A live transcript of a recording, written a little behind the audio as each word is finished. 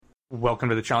Welcome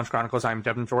to the Challenge Chronicles. I'm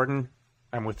Devin Jordan.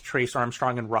 I'm with Trace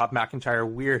Armstrong and Rob McIntyre.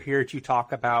 We're here to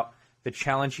talk about the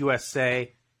Challenge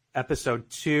USA Episode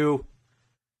 2.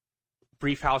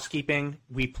 Brief housekeeping.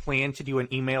 We plan to do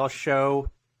an email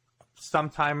show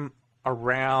sometime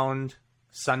around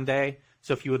Sunday.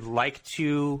 So if you would like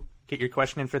to get your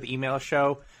question in for the email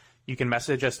show, you can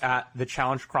message us at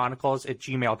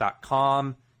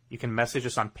thechallengechronicles@gmail.com. You can message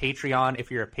us on Patreon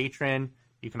if you're a patron.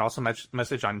 You can also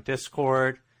message on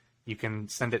Discord. You can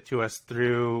send it to us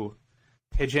through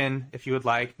Pigeon if you would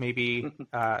like. Maybe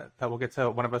that will get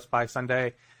to one of us by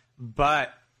Sunday.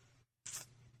 But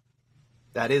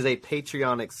that is a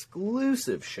Patreon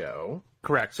exclusive show.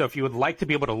 Correct. So if you would like to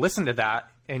be able to listen to that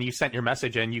and you sent your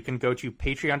message in, you can go to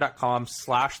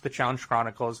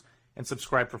patreon.com/thechallengechronicles and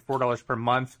subscribe for $4 per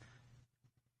month.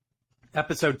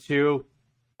 Episode 2.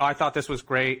 I thought this was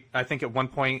great. I think at one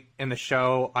point in the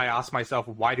show, I asked myself,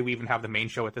 why do we even have the main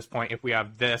show at this point if we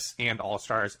have this and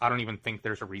All-Stars? I don't even think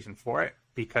there's a reason for it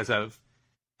because of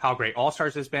how great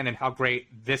All-Stars has been and how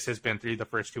great this has been through the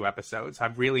first 2 episodes.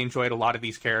 I've really enjoyed a lot of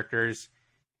these characters,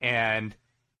 and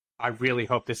I really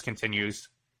hope this continues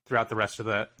throughout the rest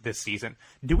of this season.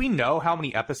 Do we know how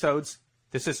many episodes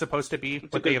this is supposed to be,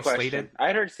 what they have slated?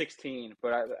 I heard 16,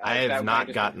 but I have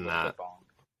not gotten that.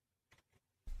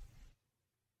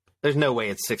 There's no way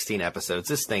it's 16 episodes.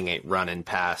 This thing ain't running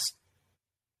past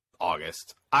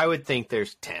August. I would think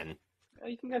there's 10.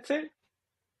 You think that's it?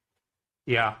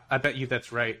 Yeah, I bet you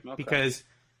that's right. Okay. Because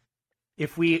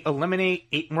if we eliminate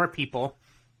 8 more people,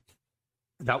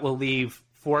 that will leave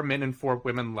 4 men and 4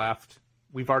 women left.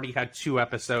 We've already had 2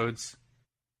 episodes.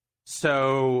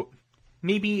 So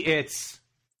maybe it's...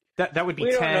 That would be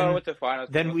 10. We don't know what the finals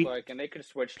look like, and they could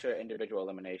switch to individual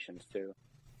eliminations, too.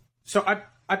 So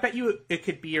I bet you it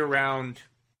could be around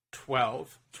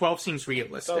 12. 12 seems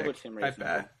realistic. 12 would seem reasonable.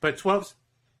 I bet. But 12's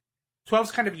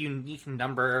kind of a unique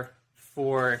number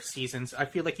for seasons. I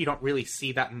feel like you don't really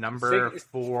see that number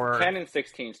for... 10 and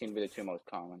 16 seem to be the 2 most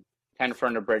common. 10 for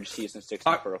an abridged season,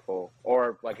 16 for a full.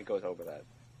 Or, like, it goes over that.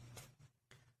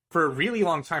 For a really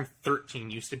long time,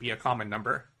 13 used to be a common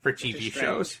number for TV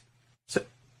shows. So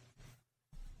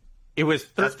it was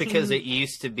 13... That's because it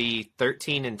used to be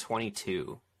 13 and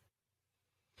 22.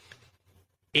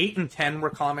 8 and 10 were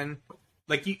common.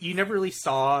 Like, you never really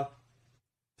saw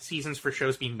seasons for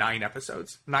shows be 9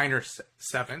 episodes. 9 or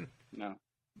 7. No.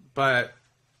 But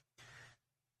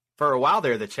for a while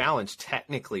there, the challenge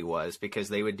technically was because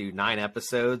they would do 9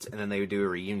 episodes and then they would do a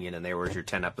reunion and there was your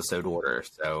 10-episode order.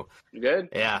 So good.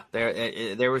 Yeah,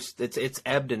 there was it's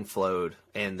ebbed and flowed,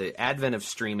 and the advent of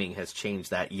streaming has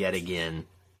changed that yet again.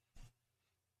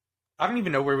 I don't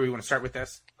even know where we want to start with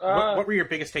this. What were your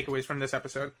biggest takeaways from this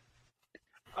episode?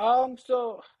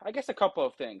 So I guess a couple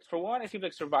of things. For one, it seems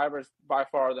like Survivor's by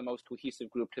far the most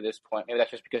cohesive group to this point. Maybe that's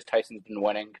just because Tyson's been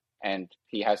winning and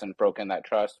he hasn't broken that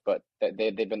trust, but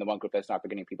they've been the one group that's not been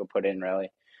getting people put in, really.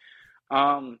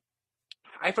 From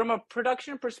a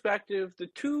production perspective, the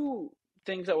 2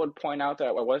 things I would point out that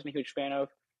I wasn't a huge fan of,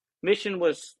 Mission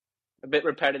was a bit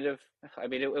repetitive. I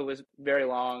mean, it was very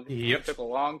long. Yep. It took a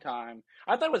long time.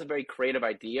 I thought it was a very creative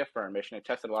idea for a mission. It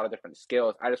tested a lot of different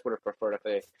skills. I just would have preferred if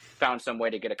they found some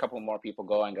way to get a couple more people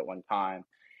going at one time.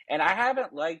 And I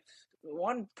haven't liked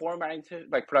one formatting to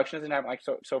production doesn't have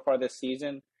so far this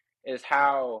season is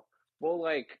how we'll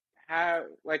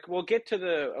we'll get to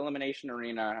the elimination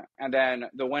arena and then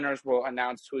the winners will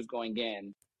announce who's going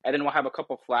in, and then we'll have a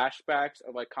couple flashbacks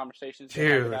of conversations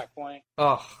at that point.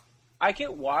 Oh. I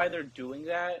get why they're doing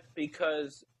that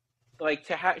because,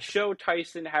 to show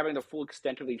Tyson having the full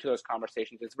extent of each of those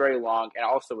conversations, it's very long and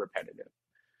also repetitive.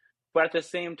 But at the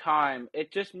same time,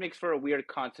 it just makes for a weird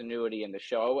continuity in the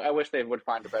show. I wish they would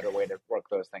find a better way to work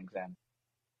those things in.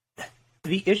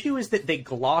 The issue is that they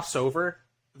gloss over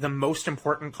the most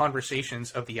important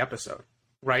conversations of the episode,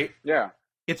 right? Yeah.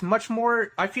 It's much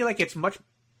more... I feel like it's much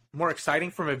more exciting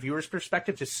from a viewer's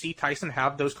perspective to see Tyson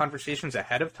have those conversations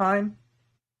ahead of time.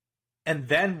 And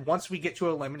then once we get to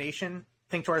elimination,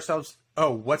 think to ourselves, oh,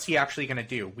 what's he actually going to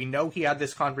do? We know he had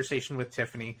this conversation with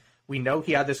Tiffany. We know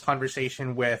he had this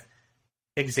conversation with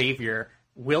Xavier.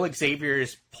 Will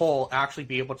Xavier's pull actually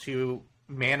be able to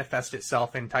manifest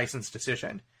itself in Tyson's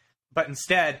decision? But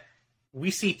instead, we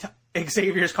see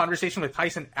Xavier's conversation with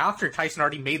Tyson after Tyson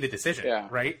already made the decision,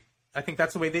 right? I think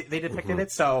that's the way they depicted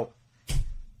it. So,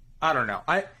 I don't know.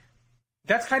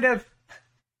 That's kind of...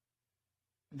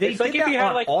 They did that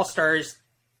on All-Stars.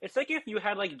 It's like if you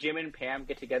had Jim and Pam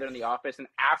get together in the office, and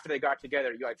after they got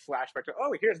together, you flashback to,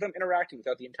 oh, here's them interacting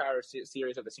throughout the entire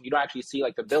series of the scene. You don't actually see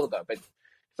the build-up. It's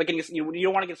like you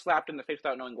don't want to get slapped in the face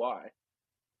without knowing why.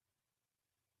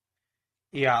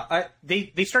 Yeah,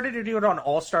 they started to do it on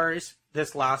All Stars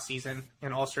this last season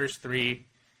in All Stars 3.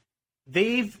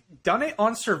 They've done it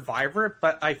on Survivor,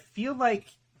 but I feel like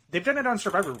they've done it on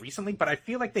Survivor recently, but I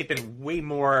feel like they've been way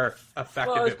more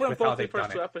effective Well, it's been with both how the they've first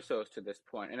done two it. episodes to this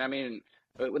point, and I mean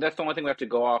that's the only thing we have to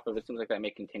go off of. It seems like that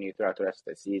may continue throughout the rest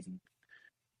of the season.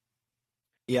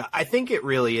 Yeah, I think it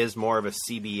really is more of a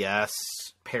CBS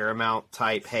Paramount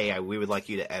type, hey, we would like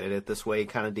you to edit it this way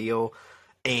kind of deal.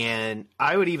 And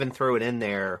I would even throw it in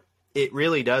there. It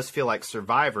really does feel like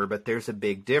Survivor, but there's a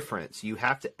big difference. You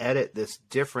have to edit this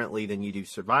differently than you do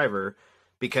Survivor,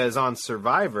 because on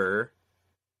Survivor,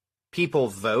 people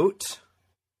vote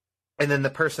and then the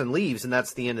person leaves and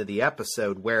that's the end of the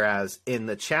episode. Whereas in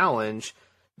the challenge,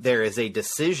 there is a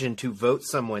decision to vote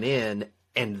someone in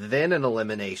and then an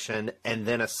elimination and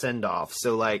then a send-off.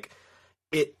 So like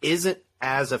it isn't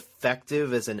as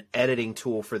effective as an editing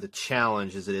tool for the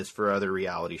challenge as it is for other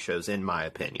reality shows, in my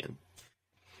opinion.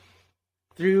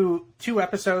 Through 2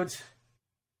 episodes,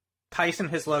 Tyson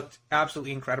has looked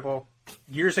absolutely incredible.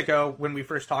 Years ago, when we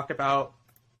first talked about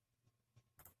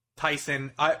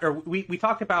Tyson, we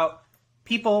talked about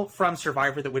people from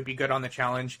Survivor that would be good on the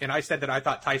challenge, and I said that I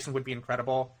thought Tyson would be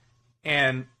incredible.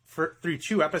 And through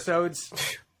 2 episodes,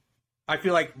 I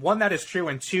feel like, 1, that is true,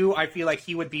 and 2, I feel like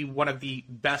he would be one of the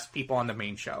best people on the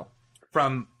main show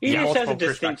from He just has multiple a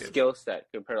distinct perspectives. skill set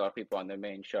compared to a lot of people on the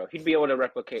main show. He'd be able to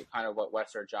replicate kind of what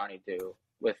Wes or Johnny do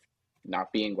with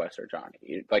not being Wes or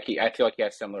Johnny. I feel like he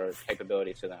has similar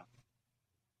capabilities to them.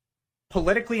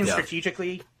 Politically and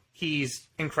strategically, he's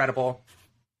incredible.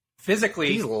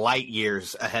 Physically, he's light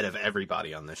years ahead of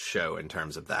everybody on this show in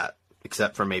terms of that,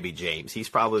 except for maybe James. He's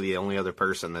probably the only other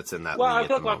person that's in that league I at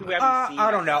feel the like a lot of moment. people haven't seen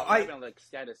I don't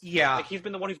know. he's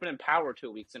been the one who's been in power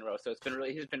 2 weeks in a row, so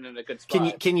he's been in a good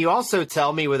spot. Can you also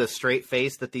tell me with a straight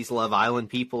face that these Love Island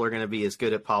people are going to be as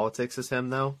good at politics as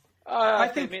him, though? I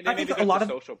think a lot of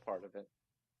the social part of it.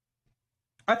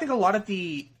 I think a lot of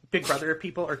the Big Brother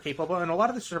people are capable, and a lot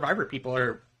of the Survivor people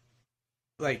are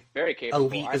like very capable,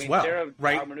 elite as well, Sarah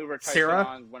right? Outmaneuvered Tyson Sarah,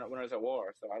 on when it was at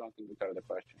war, so I don't think it's out of the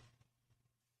question.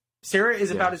 Sarah is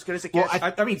about as good as it gets.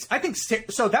 Well, I think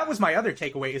so. That was my other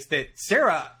takeaway: is that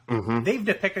Sarah, they've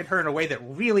depicted her in a way that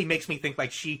really makes me think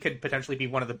like she could potentially be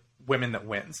one of the women that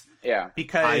wins. Yeah,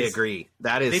 because I agree.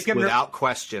 That is without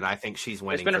question. I think she's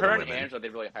winning. It's been her and women. Angela.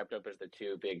 They've really hyped up as the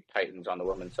 2 big titans on the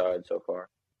women's side so far.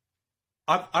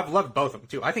 I've loved both of them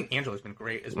too. I think Angela's been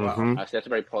great as well. That's a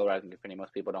very polarizing opinion.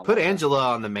 Most people don't put like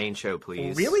Angela on the main show,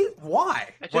 please. Really? Why?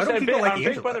 Why don't people like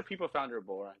Angela? Big Brother people found her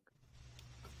boring.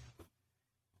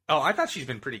 Oh, I thought she's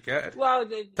been pretty good. Well,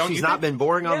 she's not been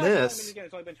boring on this. I mean, again,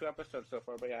 it's only been 2 episodes so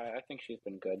far, but yeah, I think she's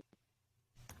been good.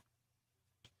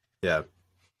 Yeah.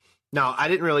 No, I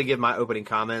didn't really give my opening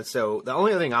comment, so the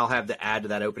only thing I'll have to add to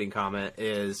that opening comment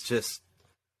is just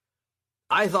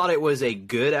I thought it was a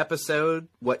good episode.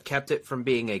 What kept it from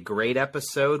being a great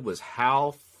episode was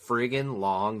how friggin'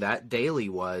 long that daily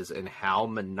was and how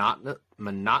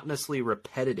monotonously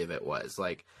repetitive it was.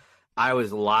 Like, I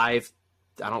was live,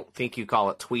 I don't think you call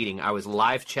it tweeting, I was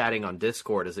live chatting on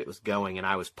Discord as it was going, and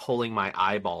I was pulling my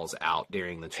eyeballs out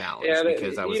during the challenge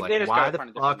because I was like, why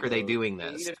the fuck are they doing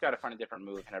this? You just got to find a different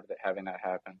move and having that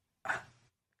happen.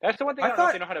 That's the one thing I don't know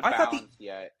if they know how to balance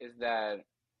yet, is that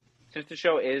since the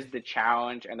show is the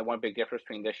challenge, and the one big difference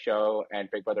between this show and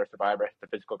Big Brother Survivor, the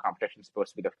physical competition is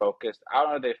supposed to be the focus. I don't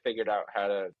know if they figured out how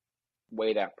to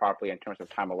weigh that properly in terms of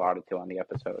time allotted to on the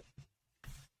episode.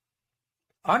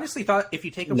 Honestly, thought if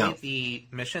you take away the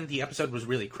mission, the episode was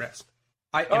really crisp.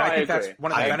 I think that's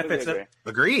one of the benefits of.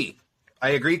 I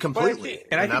agree completely.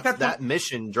 And I think that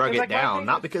mission drug it down,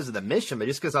 not because of the mission, but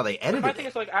just because how they edited it. I think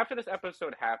it's like after this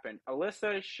episode happened,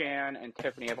 Alyssa, Shan, and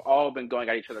Tiffany have all been going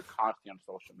at each other constantly on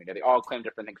social media. They all claim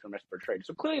different things for misportrayed.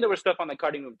 So clearly there was stuff on the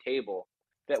cutting room table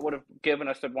that would have given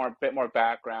us a bit more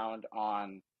background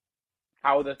on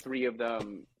how the 3 of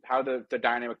them, how the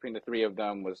dynamic between the 3 of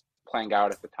them was playing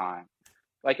out at the time.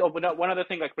 Like, one other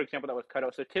thing, like, for example, that was cut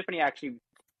out. So Tiffany actually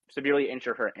severely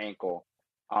injured her ankle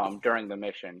during the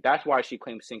mission. That's why she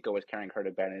claimed Cinco was carrying her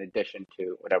to bed in addition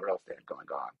to whatever else they had going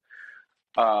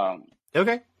on.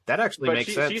 Okay. That actually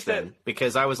makes sense then,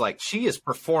 because I was like, she is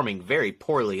performing very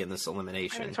poorly in this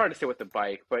elimination. I mean, it's hard to say with the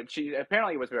bike, but she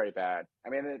apparently was very bad. I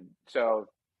mean, so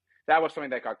that was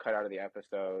something that got cut out of the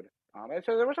episode. And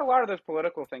so there was a lot of those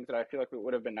political things that I feel like it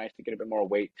would have been nice to get a bit more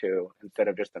weight to instead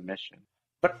of just the mission.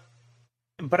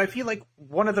 But I feel like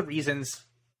one of the reasons,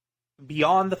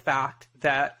 beyond the fact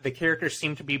that the characters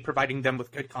seem to be providing them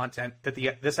with good content, that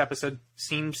this episode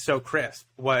seemed so crisp,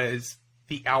 was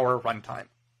the hour runtime.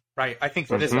 Right? I think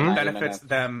this benefits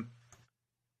them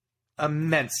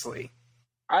immensely.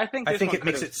 I think it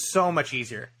makes it so much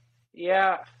easier.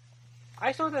 Yeah,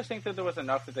 I still just think that there was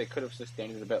enough that they could have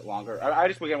sustained it a bit longer. I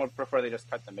just again would prefer they just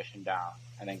cut the mission down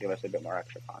and then give us a bit more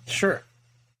extra content. Sure.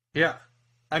 Yeah.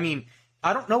 I mean,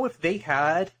 I don't know if they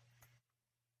had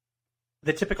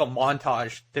the typical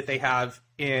montage that they have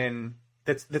in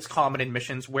that's common in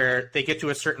missions where they get to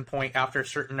a certain point after a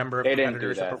certain number of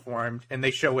competitors have performed and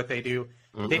they show what they do.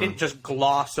 Mm-hmm. They didn't just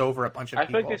gloss over a bunch of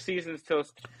people. I think the season's still...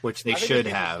 Which they should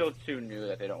have. Still too new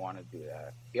that they don't want to do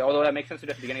that. Yeah, although that makes sense at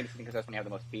the beginning of the season because that's when you have the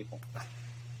most people.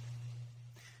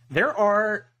 There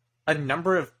are a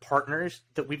number of partners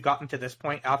that we've gotten to this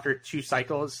point after 2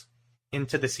 cycles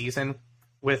into the season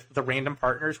with the random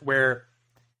partners where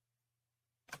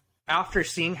after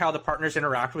seeing how the partners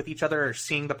interact with each other or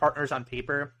seeing the partners on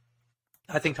paper,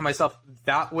 I think to myself,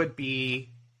 that would be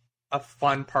a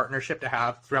fun partnership to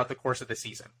have throughout the course of the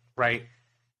season, right?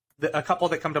 A couple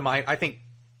that come to mind, I think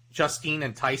Justine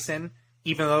and Tyson,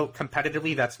 even though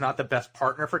competitively that's not the best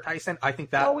partner for Tyson, I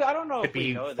think that I don't know could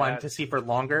be fun to see for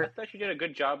longer. I thought she did a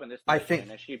good job in this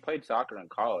mission, and she played soccer in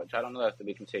college. I don't know that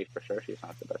we can say for sure she's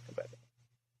not the best competitor.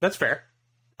 That's fair.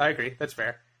 I agree. That's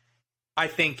fair. I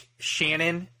think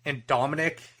Shannon and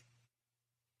Dominic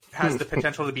has the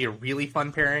potential to be a really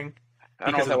fun pairing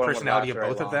because of the personality of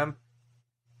both of them.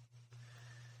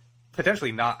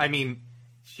 Potentially not. I mean,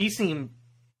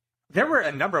 there were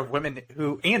a number of women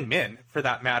and men for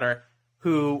that matter,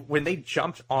 who, when they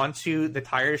jumped onto the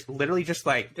tires, literally just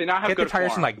did not have get good the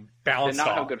tires form. and bounce off. Did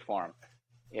not have good form.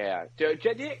 Yeah.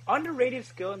 Underrated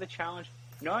skill in the challenge,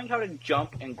 knowing how to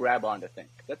jump and grab onto things.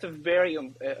 That's a very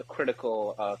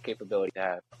critical capability to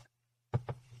have.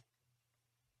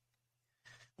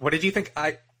 What did you think?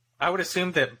 I would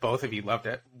assume that both of you loved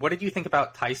it. What did you think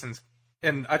about Tyson's?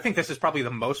 And I think this is probably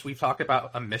the most we've talked about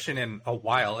a mission in a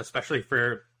while, especially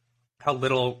for how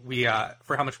little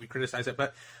for how much we criticize it.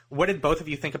 But what did both of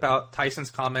you think about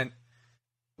Tyson's comment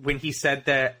when he said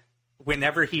that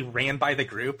whenever he ran by the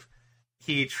group,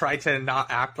 he tried to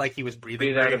not act like he was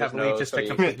breathing very heavily just to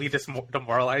completely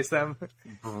demoralize them?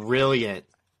 Brilliant.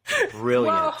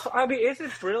 Well, I mean, is it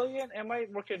brilliant? It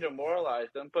might work to demoralize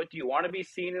them, but do you want to be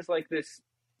seen as this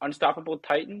unstoppable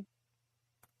Titan?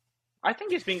 I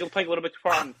think he's being played a little bit too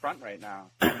far in front right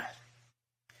now.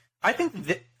 I think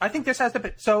this has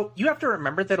the... So you have to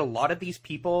remember that a lot of these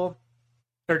people,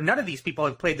 or none of these people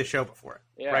have played the show before,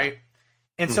 right?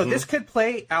 And so this could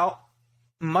play out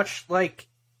much like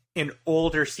an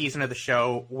older season of the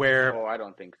show where... I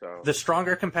don't think so. The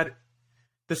stronger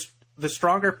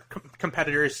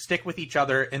competitors stick with each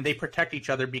other and they protect each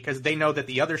other because they know that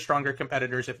the other stronger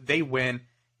competitors, if they win,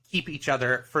 keep each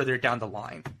other further down the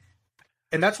line.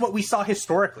 And that's what we saw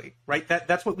historically, right?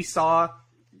 That's what we saw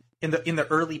in the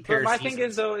early pairs. But my thing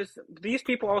is these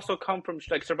people also come from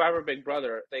Survivor Big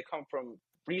Brother. They come from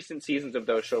recent seasons of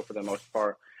those shows for the most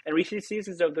part, and recent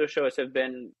seasons of those shows have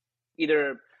been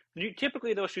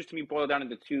typically those shows to me boil down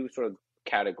into 2 sort of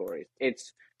categories.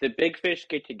 It's the big fish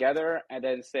get together and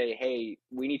then say, "Hey,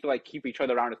 we need to keep each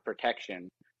other around as protection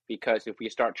because if we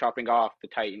start chopping off the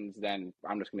Titans, then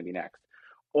I'm just going to be next."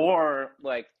 Or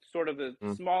sort of the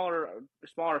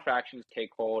smaller factions take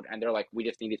hold and they're we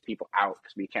just need these people out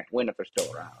because we can't win if they're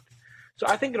still around. So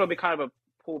I think it'll be kind of a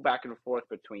pull back and forth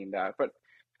between that. But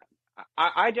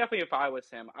I definitely, if I was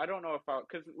him, I don't know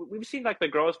because we've seen the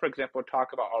girls, for example,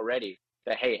 talk about already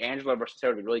that, hey, Angela versus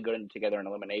Sarah would be really good together in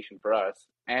elimination for us.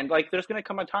 And there's going to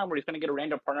come a time where he's going to get a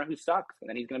random partner who sucks and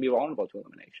then he's going to be vulnerable to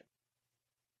elimination.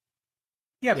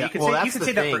 Yeah, but you could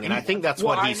say that for and I think that's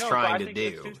what he's trying to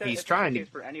do. He's trying to...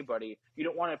 For anybody, you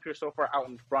don't want to appear so far out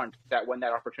in front that when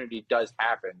that opportunity does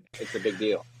happen, it's a big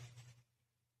deal.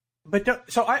 But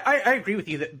so I agree with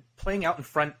you that playing out in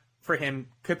front for him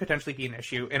could potentially be an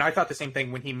issue. And I thought the same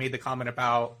thing when he made the comment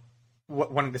about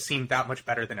wanting to seem that much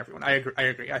better than everyone. I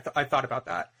agree. I thought about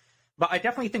that. But I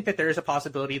definitely think that there is a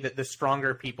possibility that the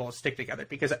stronger people stick together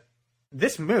because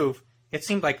this move, it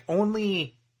seemed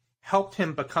only helped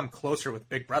him become closer with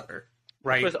Big Brother,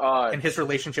 right? It was odd. And his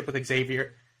relationship with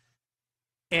Xavier.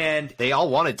 And they all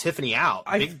wanted Tiffany out.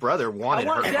 Big Brother wanted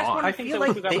her on. I feel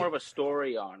we got more of a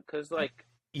story on because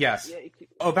yes,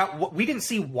 about we didn't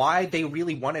see why they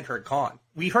really wanted her gone.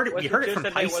 We heard it from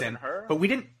Tyson, but we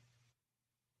didn't.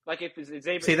 If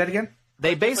Xavier, say that again.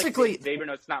 They basically Xavier,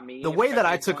 no, it's not me. The way that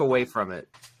I took away from it.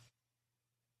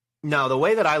 No, the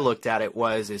way that I looked at it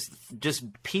is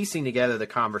just piecing together the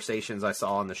conversations I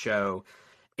saw on the show.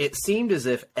 It seemed as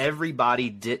if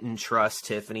everybody didn't trust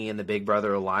Tiffany in the Big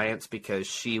Brother Alliance because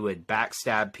she would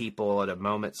backstab people at a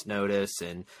moment's notice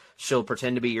and she'll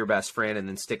pretend to be your best friend and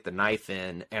then stick the knife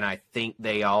in. And I think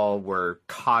they all were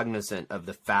cognizant of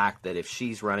the fact that if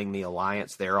she's running the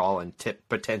Alliance, they're all in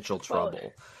potential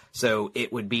trouble. So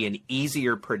it would be an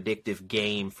easier predictive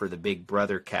game for the Big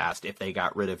Brother cast if they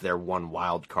got rid of their one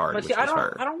wild card, But which see, was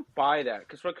her. I don't buy that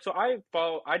because so I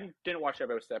follow. I didn't watch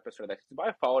every episode of that season, but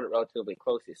I followed it relatively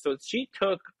closely. So she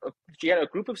had a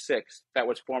group of 6 that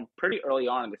was formed pretty early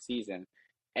on in the season,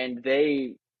 and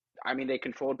they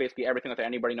controlled basically everything without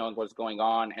anybody knowing what was going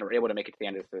on, and were able to make it to the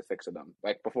end of the 6 of them.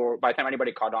 Like by the time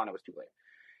anybody caught on, it was too late.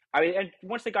 I mean, and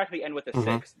once they got to the end with the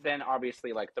 6, then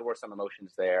obviously, like, there were some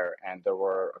emotions there, and there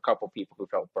were a couple people who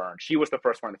felt burned. She was the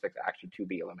first one in the 6 actually to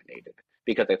be eliminated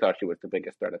because they thought she was the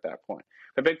biggest threat at that point.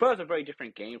 But Big Brother is a very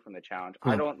different game from the challenge.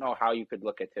 I don't know how you could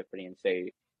look at Tiffany and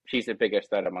say she's the biggest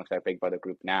threat amongst that Big Brother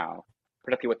group now,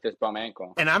 particularly with this bum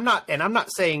ankle. And I'm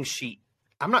not saying she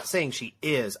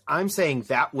is. I'm saying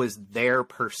that was their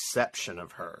perception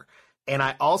of her. And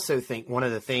I also think one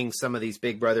of the things some of these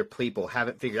Big Brother people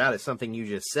haven't figured out is something you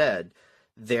just said.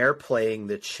 They're playing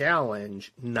the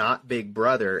challenge, not Big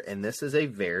Brother, and this is a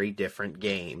very different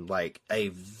game, like a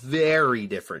very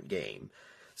different game.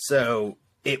 So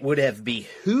it would have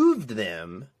behooved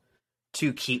them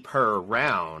to keep her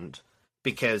around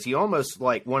because you almost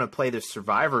like want to play the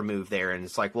survivor move there. And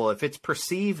it's like, well, if it's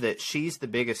perceived that she's the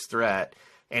biggest threat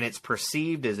and it's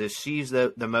perceived as if she's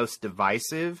the most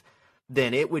divisive,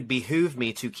 then it would behoove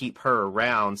me to keep her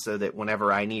around so that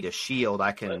whenever I need a shield,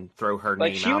 I can throw her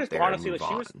name out there and move on.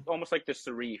 She was almost like the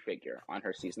Cirie figure on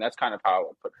her season. That's kind of how I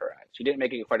would put her at. She didn't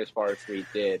make it quite as far as Cirie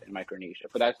did in Micronesia,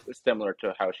 but that's similar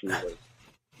to how she was,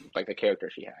 like the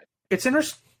character she had. It's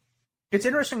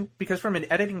interesting because from an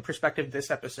editing perspective,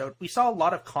 this episode, we saw a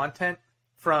lot of content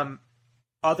from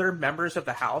other members of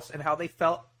the house and how they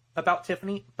felt about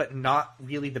Tiffany, but not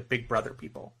really the Big Brother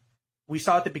people. We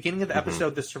saw at the beginning of the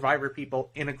episode the Survivor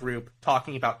people in a group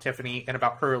talking about Tiffany and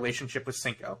about her relationship with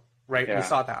Cinco, right? Yeah. We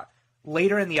saw that.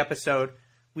 Later in the episode,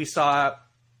 we saw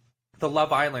the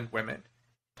Love Island women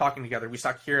talking together. We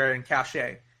saw Kira and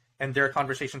Cache and their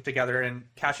conversation together,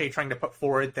 and Cache trying to put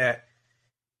forward that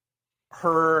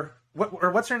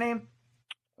what's her name?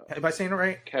 Am I saying it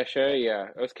right? Cache, yeah.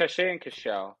 It was Cache and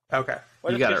Cashel. Okay.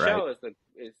 Well, Cashel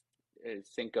is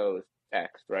Cinco's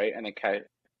ex, right? And then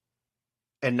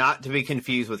and not to be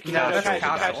confused with Cache. Cache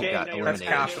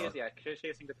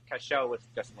was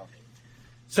just eliminated.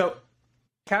 So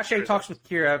Cache talks with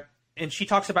Kira, and she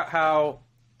talks about how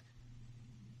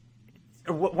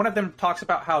one of them talks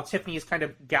about how Tiffany is kind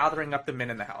of gathering up the men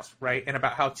in the house, right? And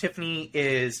about how Tiffany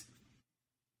is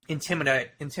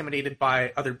intimidated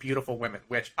by other beautiful women,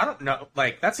 which I don't know.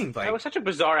 Like that seemed like that was such a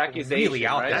bizarre accusation. Really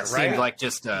out there, that seemed like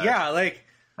just like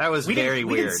that was very weird.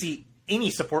 We didn't see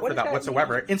any support for that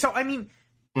whatsoever, and so I mean.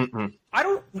 I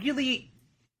don't really.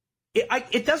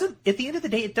 It doesn't. At the end of the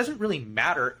day, it doesn't really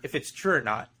matter if it's true or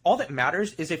not. All that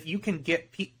matters is if you can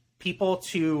get people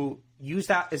to use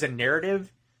that as a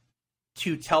narrative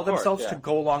to tell themselves to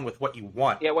go along with what you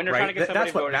want. Yeah, when you're trying to get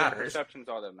somebody voted, perception's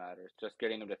all that matters. Just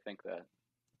getting them to think that.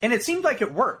 And it seemed like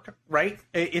it worked, right?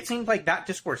 It seemed like that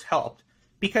discourse helped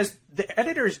because the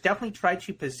editors definitely tried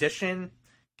to position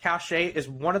Cache is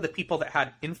one of the people that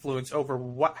had influence over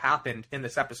what happened in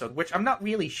this episode, which I'm not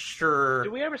really sure.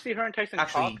 Did we ever see her and Tyson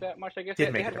talk that much? I guess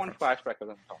they had one flashback of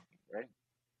them talking, right?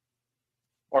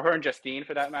 Or her and Justine,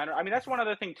 for that matter. I mean, that's one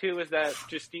other thing, too, is that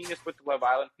Justine is with the Love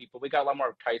Island people. We got a lot more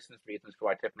of Tyson's reasons for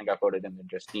why Tiffany got voted in than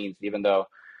Justine's, even though,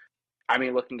 I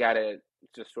mean, looking at it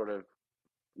just sort of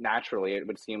naturally, it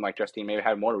would seem like Justine maybe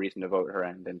had more reason to vote her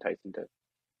in than Tyson did.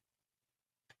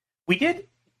 We did,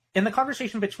 in the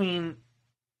conversation between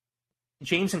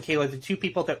James and Kayla, the two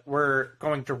people that were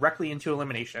going directly into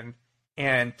elimination,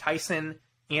 and Tyson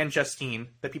and Justine,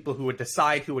 the people who would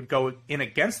decide who would go in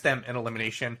against them in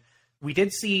elimination, we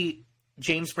did see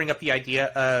James bring up the idea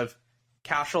of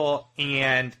Cashel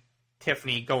and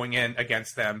Tiffany going in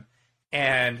against them,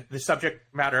 and the subject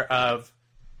matter of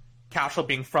Cashel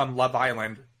being from Love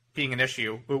Island being an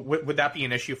issue. Would that be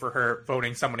an issue for her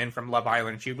voting someone in from Love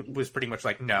Island? She was pretty much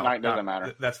like, no, it doesn't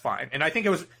matter. That's fine. And I think it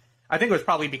was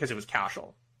probably because it was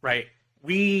Cashel, right?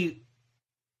 We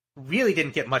really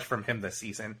didn't get much from him this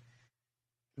season.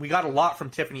 We got a lot from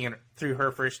Tiffany through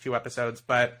her first 2 episodes,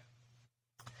 but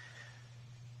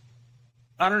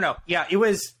I don't know. Yeah, it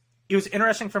was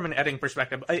interesting from an editing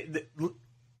perspective.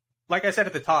 Like I said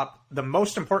at the top, the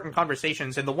most important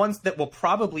conversations and the ones that will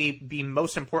probably be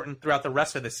most important throughout the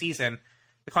rest of the season,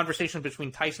 the conversations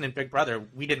between Tyson and Big Brother,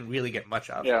 we didn't really get much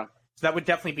of. Yeah. So that would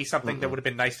definitely be something that would have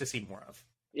been nice to see more of.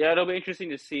 Yeah, it'll be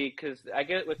interesting to see because I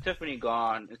guess with Tiffany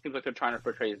gone, it seems like they're trying to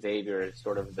portray Xavier as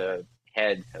sort of the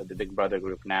head of the Big Brother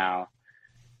group now.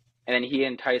 And then he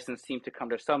and Tyson seem to come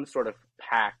to some sort of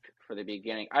pact for the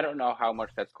beginning. I don't know how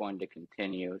much that's going to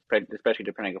continue, especially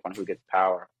depending upon who gets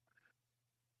power.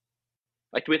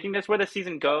 Like, do we think that's where the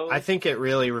season goes? I think it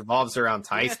really revolves around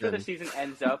Do you think that's where Tyson. the season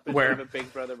ends up instead Where? of a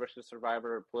Big Brother versus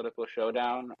Survivor political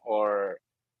showdown, or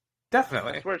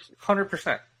Definitely. that's where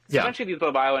 100%. Yeah. eventually these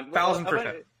Love Island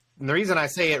 1000%. And the reason I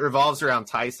say it revolves around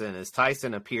Tyson is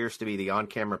Tyson appears to be the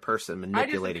on-camera person I just am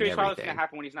manipulating curious how it's everything. going to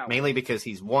happen when he's not Mainly because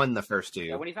he's won the first two.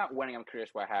 Yeah, when he's not winning, I'm curious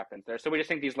what happens there. So we just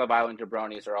think these Love Island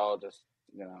jabronis are all just,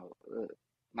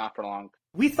 not for long.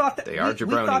 We thought that They are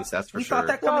jabronis, that's for we sure. thought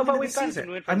that coming into the we've gotten season.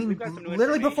 some new I mean, we've got some new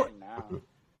literally before information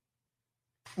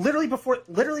now.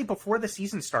 literally before the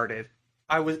season started,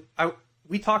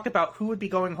 we talked about who would be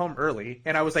going home early,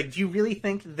 and I was like, do you really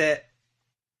think that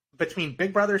between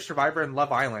Big Brother, Survivor, and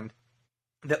Love Island,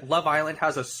 that Love Island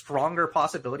has a stronger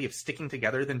possibility of sticking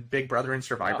together than Big Brother and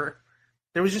Survivor? No.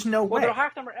 There was just no Well, way. they're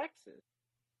half number X's.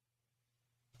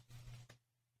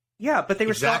 Yeah, but they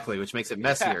were Exactly, which makes it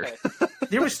messier. Yeah.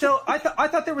 There was still. I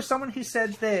thought there was someone who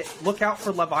said that look out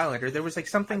for Love Island, or there was like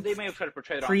something. They may have tried to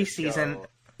portray it Pre-season. on the show.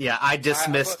 Yeah, I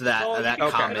dismissed that you can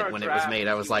comment compare our when it was draft made.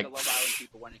 and I was see where like, the Love Island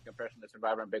people win in comparison to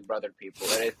Survivor and Big Brother people.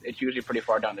 It's usually pretty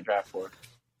far down the draft board.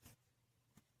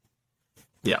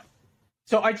 yeah.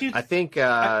 So I do. I think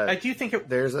I do think it.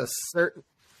 there's a certain.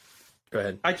 Go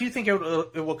ahead. I do think it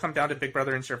will come down to Big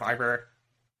Brother and Survivor.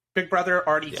 Big Brother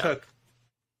already took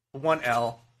one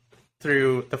L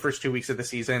through the first 2 weeks of the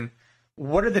season.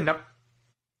 What are the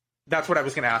That's what I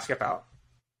was going to ask about.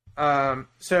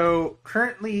 So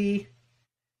currently,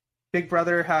 Big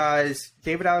Brother has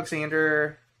David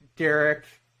Alexander, Derek,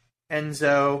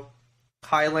 Enzo,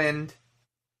 Kyland,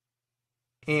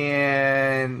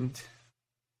 and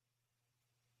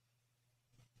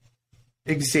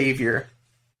Xavier.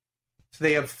 So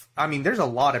they have, I mean, there's a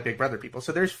lot of Big Brother people.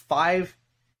 So there's 5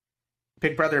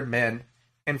 Big Brother men.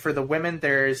 And for the women,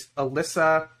 there's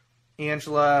Alyssa,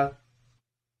 Angela,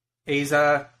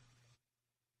 Aza.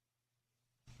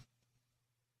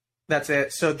 That's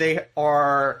it. So they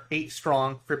are 8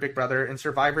 strong for Big Brother. In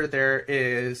Survivor, there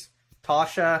is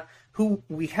Tasha, who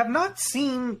we have not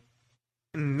seen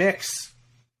mix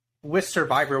with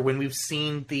Survivor when we've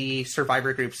seen the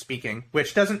Survivor group speaking,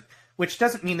 which doesn't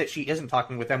mean that she isn't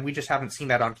talking with them. We just haven't seen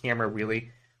that on camera,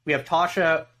 really. We have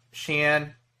Tasha,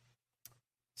 Shan,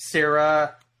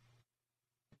 Sarah,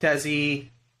 Desi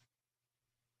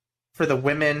for the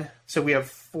women. So we have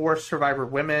 4 Survivor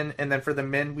women, and then for the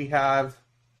men we have.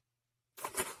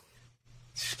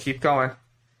 Just keep going.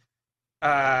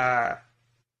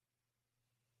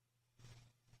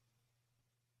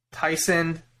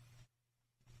 Tyson,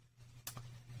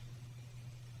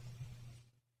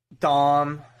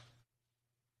 Dom,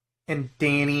 and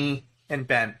Danny and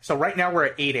Ben. So right now we're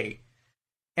at 8-8.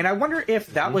 And I wonder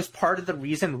if that was part of the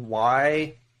reason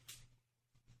why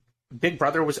Big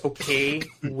Brother was okay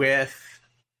with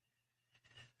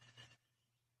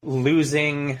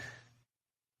losing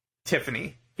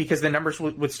Tiffany, because the numbers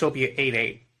would still be at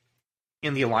 8-8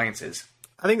 in the alliances.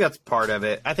 I think that's part of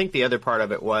it. I think the other part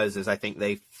of it is I think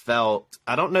they felt,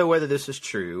 I don't know whether this is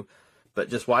true, but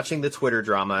just watching the Twitter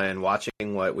drama and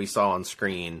watching what we saw on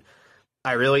screen,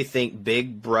 I really think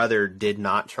Big Brother did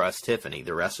not trust Tiffany.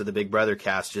 The rest of the Big Brother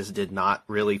cast just did not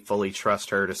really fully trust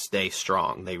her to stay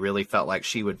strong. They really felt like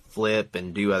she would flip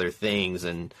and do other things.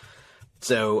 And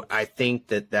so I think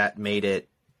that made it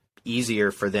easier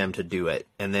for them to do it.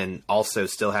 And then also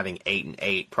still having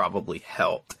 8-8 probably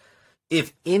helped.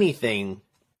 If anything,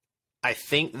 I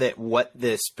think that what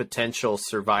this potential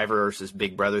Survivor versus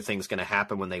Big Brother thing is going to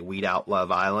happen when they weed out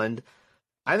Love Island,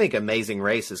 I think Amazing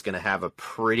Race is going to have a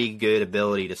pretty good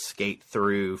ability to skate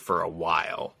through for a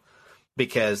while,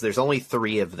 because there's only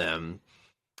 3 of them,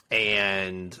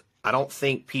 and I don't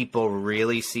think people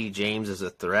really see James as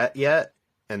a threat yet,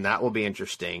 and that will be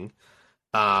interesting.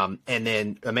 And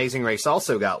then Amazing Race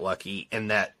also got lucky in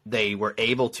that they were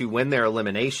able to win their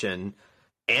elimination,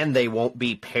 and they won't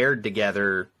be paired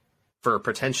together for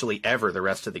potentially ever the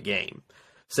rest of the game.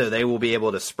 So they will be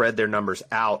able to spread their numbers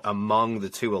out among the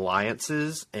 2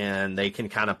 alliances, and they can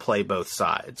kind of play both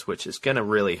sides, which is going to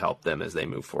really help them as they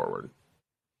move forward.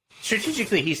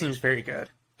 Strategically, he seems very good.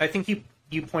 I think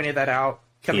you pointed that out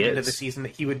coming into the season,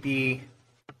 that he would be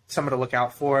someone to look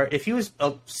out for. If he was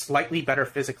slightly better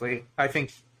physically, I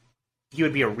think he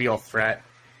would be a real threat.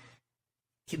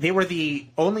 They were the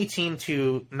only team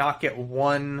to not get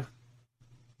 1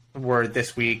 word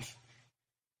this week.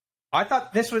 I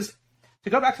thought this was... To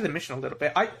go back to the mission a little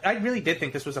bit, I really did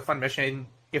think this was a fun mission.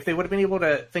 If they would have been able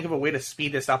to think of a way to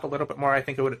speed this up a little bit more, I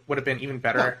think it would have been even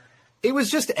better. No, it was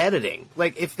just editing.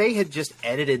 Like, if they had just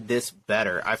edited this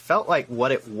better, I felt like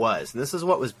what it was, and this is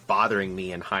what was bothering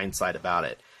me in hindsight about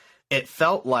it, it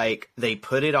felt like they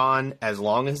put it on as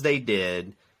long as they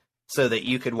did so that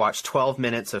you could watch 12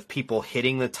 minutes of people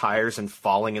hitting the tires and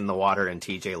falling in the water and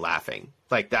TJ laughing.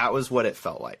 Like, that was what it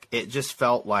felt like. It just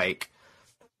felt like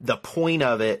the point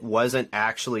of it wasn't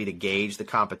actually to gauge the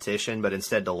competition, but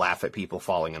instead to laugh at people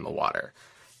falling in the water.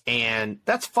 And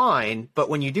that's fine, but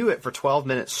when you do it for 12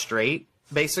 minutes straight,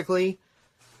 basically,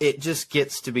 it just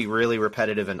gets to be really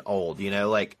repetitive and old, you know?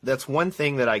 Like, that's one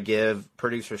thing that I give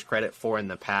producers credit for in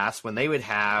the past. When they would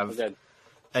have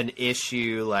an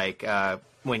issue like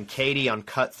when Katie on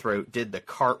Cutthroat did the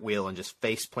cartwheel and just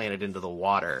face planted into the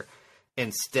water,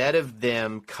 instead of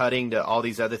them cutting to all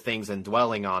these other things and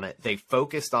dwelling on it, they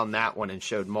focused on that one and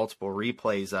showed multiple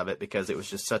replays of it because it was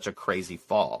just such a crazy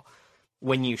fall.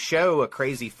 When you show a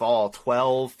crazy fall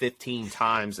 12, 15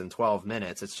 times in 12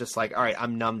 minutes, it's just like, all right,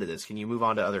 I'm numb to this. Can you move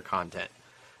on to other content?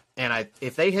 And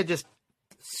if they had just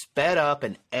sped up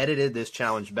and edited this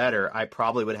challenge better, I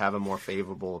probably would have a more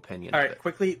favorable opinion. All of right, it.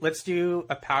 quickly, let's do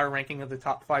a power ranking of the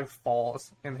top 5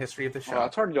 falls in the history of the show. Well,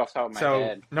 it's hard to do off the top of my So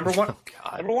head. number one,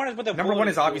 Number one is with the number one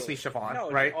is bullet. obviously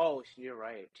Siobhan, right? Oh, you're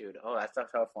right, dude. Oh, that's a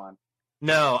tough one.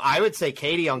 No, I would say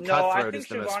Katie on No, I Cutthroat think is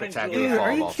the most Siobhan and spectacular Julie- fall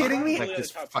Are of you all kidding time. me? It's like Julie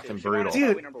just on top fucking two. brutal. Siobhan's Dude.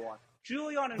 probably number one.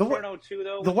 Julie on The one- Inferno 2,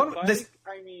 though. the with one- bike, this-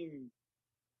 I mean,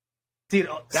 Dude,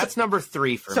 That's number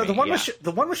 3 for so me. the one yeah.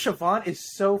 with Siobhan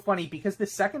is so funny because the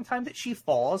second time that she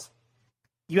falls,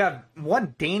 you have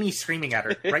one Danny screaming at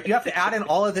her, right? You have to add in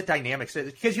all of the dynamics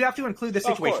because you have to include the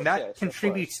situation course, that yes, of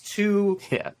contributes to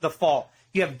Yeah. the fall.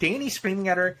 You have Danny screaming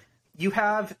at her. You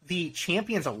have the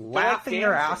champions laughing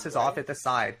their dancing, asses right? off at the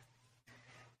side.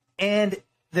 And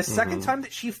the second time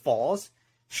that she falls,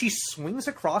 she swings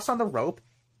across on the rope.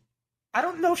 I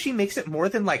don't know if she makes it more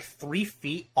than like 3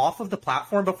 feet off of the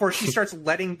platform before she starts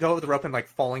letting go of the rope and like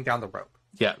falling down the rope.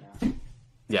 Yeah.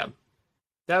 Yeah.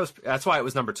 That's why it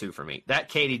was number 2 for me. That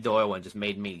Katie Doyle one just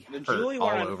made me the hurt Julie all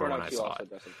one on over Inferno when I 2 saw also it.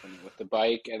 does it for me with the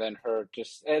bike, and then her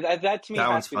just that to me That has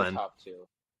one's to be the fun. top 2.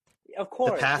 Of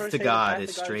course, path her to saying God the path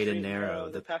is to God straight and narrow.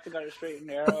 The path to God is straight and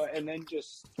narrow, and then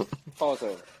just falls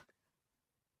over.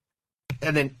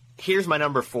 And then here's my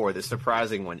number 4, the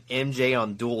surprising one. MJ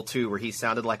on Duel 2, where he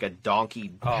sounded like a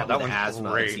donkey Oh, with that one's asthma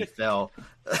great. as he fell.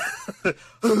 What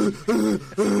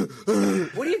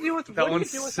do you do with That what do you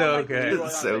one's do with so one like good. Leroy on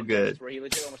So Vengeance, good. where he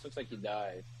legit almost looks like he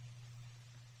died?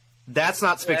 That's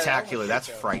not that spectacular. one That's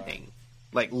was so frightening.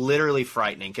 Like, literally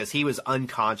frightening, because he was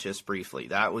unconscious briefly.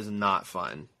 That was not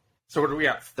fun. So what are we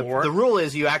at? The 4? rule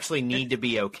is you actually need to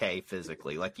be okay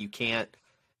physically. Like, you can't...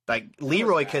 Like,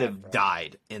 Leroy could have bro.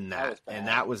 died in That that, was bad. and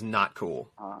that was not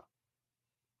cool. Uh,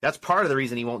 That's part of the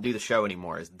reason he won't do the show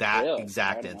anymore, is that Really? I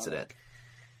exact didn't know incident.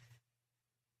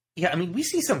 Yeah, I mean, we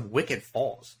see some wicked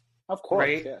falls. of course,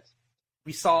 Right? yes.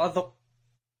 We saw the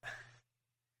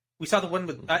one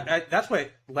with that's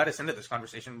what led us into this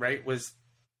conversation, right? Was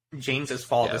James's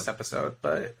fall Yeah. this episode,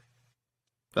 but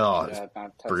Oh, it's Yeah,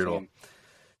 not tough brutal. scene.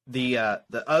 The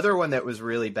other one that was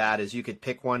really bad is you could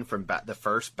pick one from the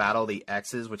first Battle of the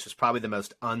X's, which is probably the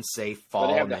most unsafe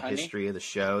fall have in the the honey? history of the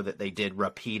show that they did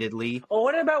repeatedly. Oh,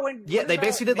 what about when? Yeah, what they about-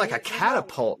 basically did like a what about-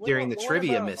 catapult what during the about-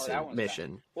 trivia what about- that one's bad.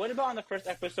 mission. What about on the first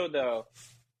episode though?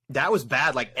 That was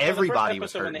bad. Like, On the first everybody was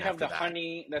episode when hurting they have after the that.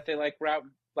 honey that they like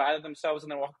lather themselves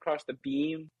and then walk across the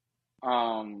beam.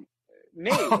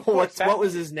 Nate. of course, what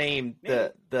was his name?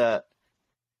 Nate. The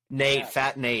Nate, Yeah.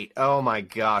 Fat Nate. Oh my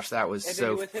gosh, that was And so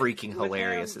then with him- freaking with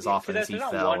hilarious him, as often because as he there's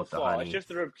not fell one with the fall. honey. It's just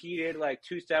the repeated like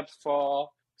 2 steps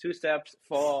fall, 2 steps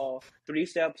fall, 3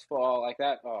 steps fall, like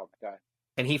that. Oh my god!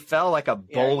 And he fell like a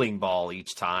Yeah. bowling ball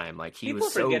each time. Like, he People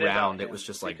was so forget about round, it him was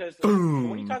just like because boom.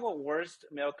 when you talk about worst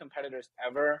male competitors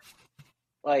ever,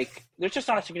 like there's just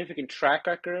not a significant track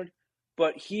record,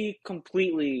 but he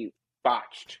completely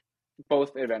botched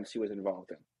both events he was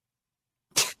involved in.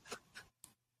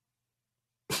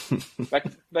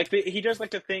 He does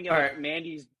like the thing, All like right.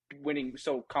 Mandy's winning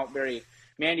so very.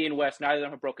 Mandy and West, neither of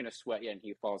them have broken a sweat yet, and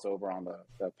he falls over on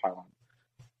the pylon.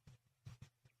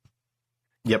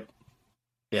 Yep.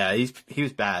 Yeah, he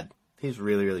was bad. He was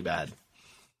really, really bad.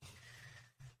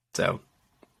 So,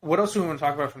 what else do we want to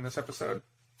talk about from this episode?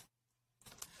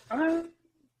 I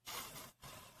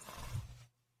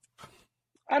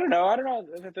don't know.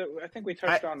 I think we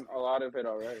touched on a lot of it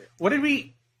already. What did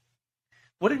we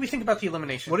think about the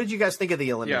elimination? what did you guys think of the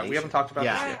elimination? Yeah, we haven't talked about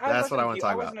Yeah, this yet. that's what I want to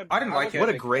talk about. I didn't like it. What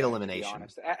a great elimination.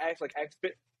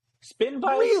 Spin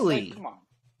bikes? Really? Like, come on.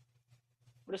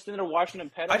 We're just sitting there watching them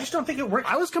pedal. I just don't think it works.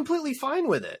 I was completely fine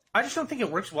with it. I just don't think it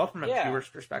works well from a Yeah. viewer's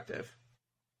perspective.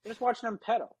 We're just watching them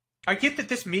pedal. I get that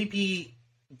this may be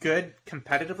good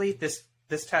competitively. This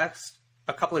tests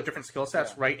a couple of different skill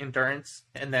sets, Yeah. right? Endurance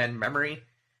and then memory.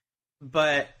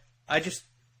 But I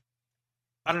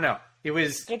don't know. It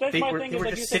was Yeah, that's they my were thing. they Is were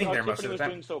like you just said, sitting how there most Tiffany of the was time.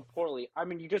 doing so poorly. I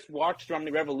mean, you just watched how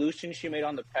many revolutions she made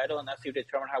on the pedal, and that's to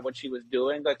determine what she was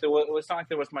doing. Like it was not like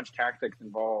there was much tactics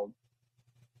involved.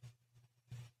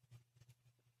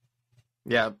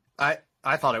 Yeah,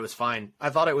 I thought it was fine. I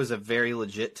thought it was a very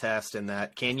legit test in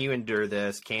that, can you endure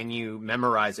this? Can you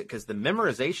memorize it? Because the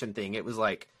memorization thing, it was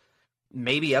like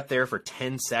maybe up there for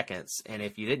 10 seconds. And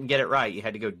if you didn't get it right, you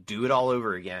had to go do it all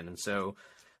over again. And so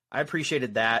I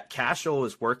appreciated that. Cashel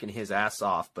was working his ass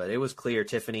off, but it was clear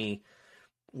Tiffany,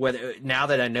 whether now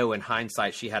that I know in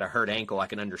hindsight she had a hurt ankle, I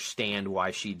can understand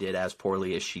why she did as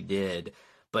poorly as she did.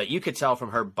 But you could tell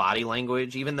from her body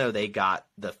language, even though they got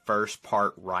the first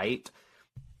part right,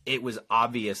 it was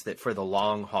obvious that for the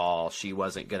long haul, she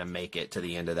wasn't going to make it to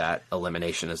the end of that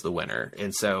elimination as the winner.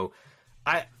 And so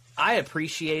I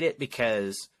appreciate it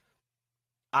because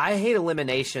I hate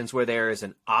eliminations where there is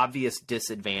an obvious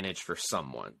disadvantage for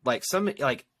someone. Like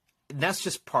that's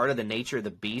just part of the nature of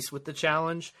the beast with the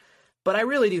challenge. But I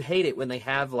really do hate it when they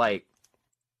have like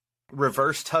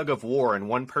reverse tug of war and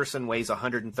one person weighs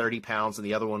 130 pounds and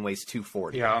the other one weighs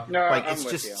 240. Yeah. No, Like I'm it's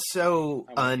with just you. so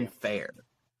I'm with you. unfair.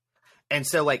 And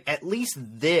so like at least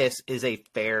this is a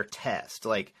fair test.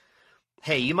 Like,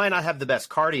 hey, you might not have the best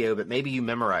cardio, but maybe you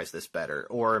memorize this better.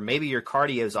 Or maybe your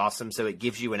cardio is awesome, so it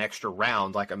gives you an extra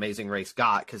round like Amazing Race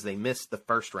got because they missed the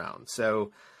first round.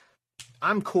 So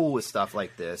I'm cool with stuff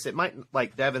like this. It might,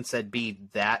 like Devin said,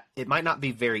 it might not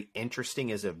be very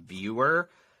interesting as a viewer.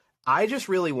 I just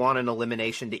really want an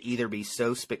elimination to either be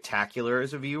so spectacular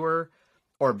as a viewer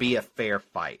or be a fair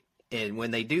fight. And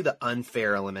when they do the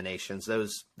unfair eliminations,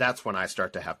 that's when I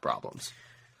start to have problems.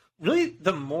 Really,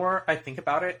 the more I think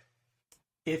about it,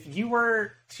 if you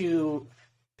were to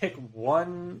pick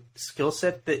one skill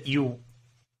set that you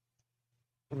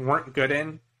weren't good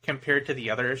in compared to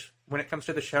the others when it comes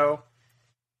to the show,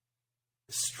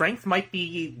 strength might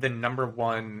be the number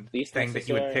one Least thing that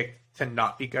you would necessary. pick to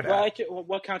not be good Well, at.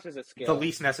 what counts as a skill? The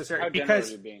least necessary. How general Because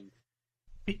are you being?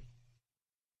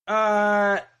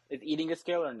 Is eating a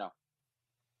skill or no?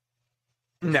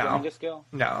 Is no. swimming a skill?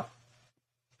 No.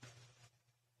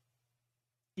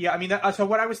 Yeah, I mean, so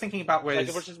what I was thinking about was Like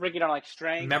if we're just breaking down like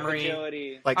strength, memory,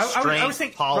 agility, Like I was strength,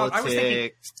 thinking- Rob, I was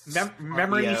thinking politics,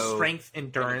 memory, cardio. strength,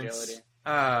 endurance,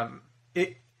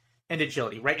 agility. and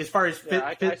agility, right? As far as physical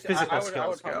I would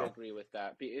skills probably go. agree with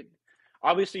that.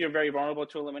 Obviously, you're very vulnerable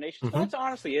to eliminations, but it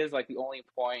honestly is like the only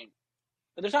point.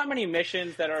 But there's not many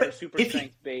missions that are But super if you-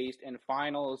 strength based. In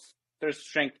finals, there's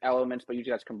strength elements, but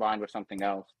usually that's combined with something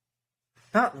else.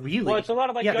 Not really. Well, it's a lot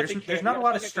of like Yeah, you have to there's carry- not a you lot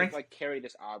of have to, strength. Like carry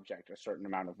this object a certain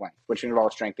amount of length, which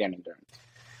involves strength and endurance.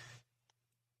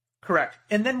 Correct.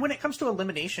 And then when it comes to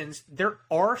eliminations, there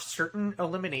are certain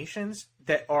eliminations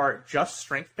that are just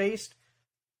strength based,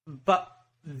 but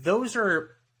those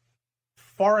are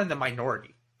far in the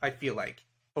minority, I feel like,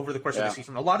 over the course of Yeah. the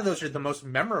season. A lot of those are the most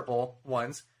memorable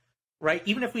ones, right?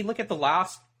 Even if we look at the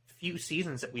last few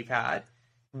seasons that we've had,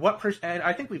 and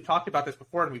I think we've talked about this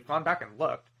before and we've gone back and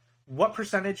looked, what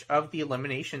percentage of the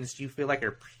eliminations do you feel like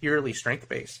are purely strength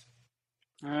based?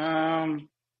 Um,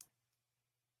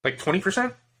 Like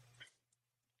 20%?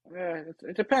 yeah,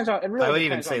 it depends on. It really I would even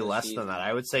depends say on the less season. than that.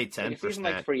 I would say Like, a 10%. season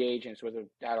like free agents, where they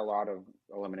had a lot of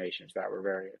eliminations that were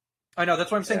very. I know,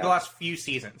 that's what I'm saying, Yeah. the last few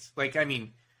seasons. Like, I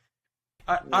mean,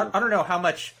 I don't know how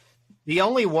much. The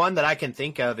only one that I can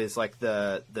think of is like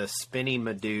the spinning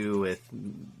Madoo with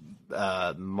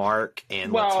Mark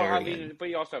and Well, Letarian. I mean, but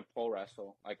you also have pole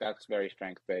wrestle, like that's very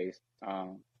strength based.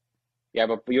 Yeah,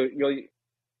 but you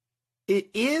It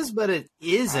is, but it I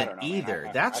isn't don't know, man. either.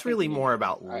 I That's think really you need- more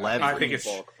about I leverage. think it's-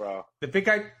 bulk, bro. The big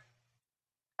guy.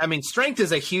 I mean, strength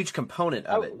is a huge component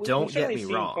of it. Don't get me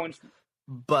wrong. Points,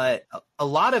 But a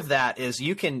lot of that is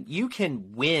you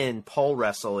can win pole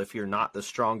wrestle if you're not the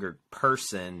stronger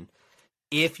person,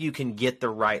 if you can get the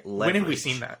right leverage. When have we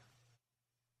seen that?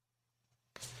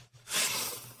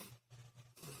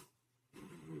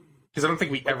 Because I don't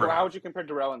think we ever. how would you compare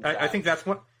Darrell and Zach? I think that's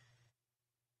one.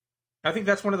 I think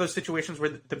that's one of those situations where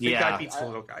the big Yeah. guy beats the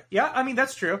little guy. Yeah, I mean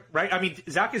that's true, right? I mean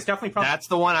Zach is definitely probably. That's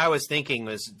the one I was thinking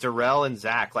was Darrell and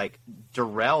Zach. Like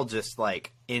Darrell just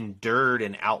like endured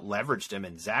and out leveraged him,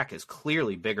 and Zach is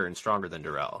clearly bigger and stronger than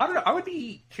Darrell. I don't know. I would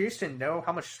be curious to know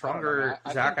how much I don't know, stronger man.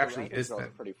 I Zach think actually Darrell's is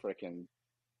than. pretty freaking.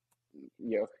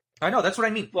 Yeah. I know that's what I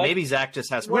mean. Like- Maybe Zach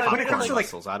just has when, popcorn when it comes to like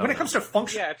muscles. I don't when it know. comes to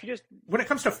function, Yeah, if you just when it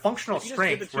comes to functional if you just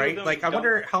give the strength, two of right? them Like I dumb-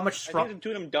 wonder how much I strong. think the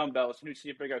two of them dumbbells and you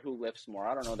see figure out who lifts more.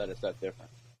 I don't know that it's that different.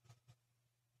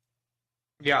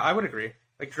 Yeah, I would agree.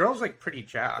 Like Darrell's like pretty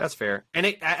jacked. That's fair. And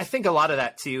I think a lot of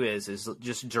that too is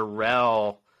just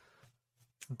Darrell,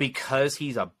 because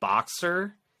he's a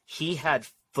boxer, he had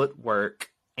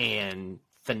footwork and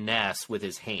finesse with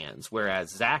his hands,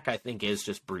 whereas Zach, I think, is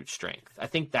just brute strength. I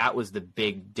think that was the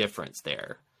big difference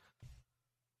there.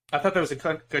 I thought that was a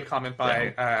good comment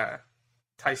by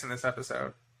Tyson this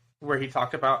episode, where he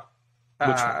talked about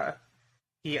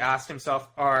he asked himself,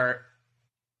 are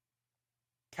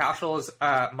Cashel's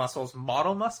muscles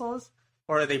model muscles,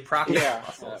 or are they practice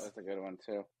muscles? Yeah, that was a good one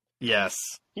too. Yes,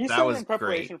 he that said was in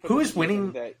preparation great. for Who the is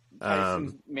winning? That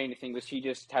Tyson's main thing was he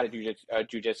just had a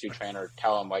jiu-jitsu trainer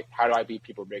tell him, like, how do I beat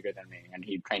people bigger than me? And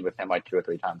he trained with him like 2 or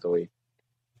 3 times a week.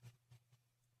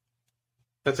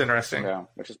 That's interesting. Yeah,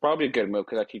 which is probably a good move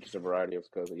because that teaches a variety of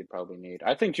skills that you'd probably need.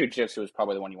 I think jiu-jitsu is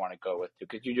probably the one you want to go with too,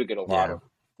 because you do get a lot of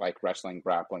like wrestling,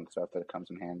 grappling stuff that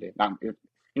comes in handy. You're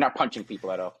not punching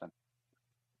people that often.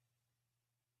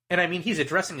 And I mean, he's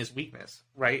addressing his weakness,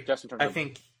 right? Just in terms of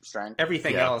strength.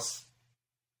 Everything else,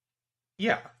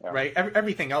 right?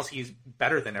 Everything else, he's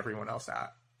better than everyone else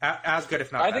at. As good,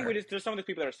 if not better. I think there's some of the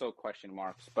people that are still question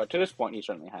marks, but to this point, he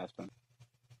certainly has been.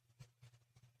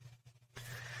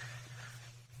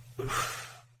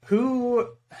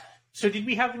 So did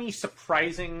we have any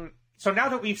surprising... So now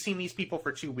that we've seen these people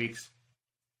for 2 weeks,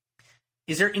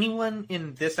 is there anyone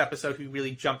in this episode who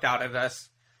really jumped out at us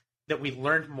that we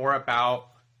learned more about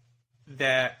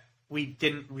that we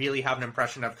didn't really have an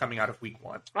impression of coming out of week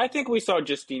 1? I think we saw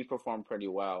Justine perform pretty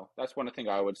well. That's one thing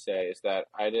I would say is that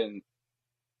I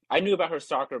knew about her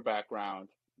soccer background,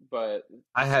 but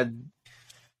I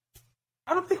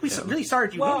don't think we really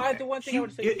started you. Well, the one thing I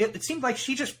would say, it seemed like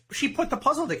she put the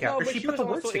puzzle together. No, she put the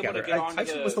words together.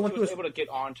 Tyson was the one who was able to get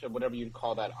onto whatever you'd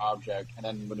call that object and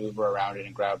then maneuver around it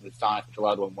and grab the signs, which a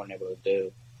lot of them weren't able to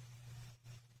do.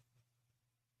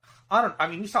 I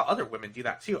mean, we saw other women do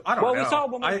that too. I don't know. Well, we saw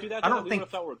women do that. I don't think we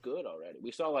thought were good already.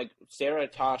 We saw like Sarah,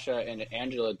 Tasha, and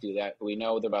Angela do that. We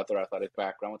know about their athletic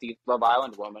background. With the Love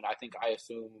Island woman, I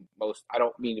assume most. I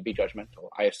don't mean to be judgmental.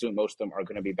 I assume most of them are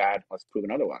going to be bad unless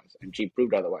proven otherwise, and she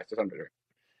proved otherwise to some degree.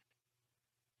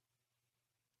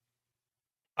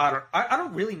 I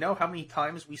don't really know how many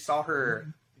times we saw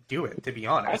her do it. To be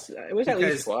honest, it was at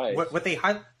least twice. What they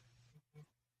had.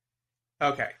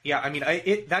 Okay, yeah. I mean,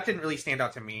 that didn't really stand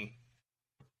out to me.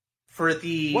 For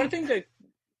the one thing that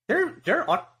they're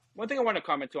on. One thing I want to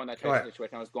comment to on that Tyson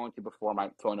situation, I was going to before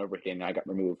my phone overheated and I got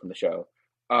removed from the show.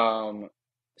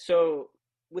 So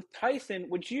with Tyson,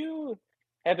 would you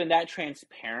have been that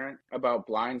transparent about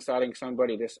blindsiding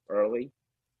somebody this early?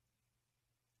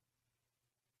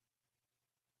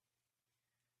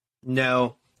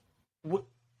 No.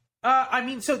 I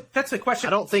mean, so that's the question.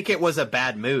 I don't think it was a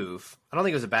bad move.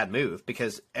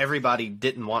 Because everybody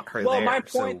didn't want her there. Well, my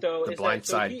point, though, the is blind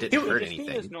side didn't hurt anything.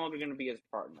 anything. He is no longer going to be his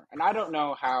partner. And I don't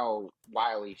know how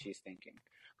wily she's thinking.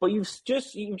 But you've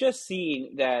just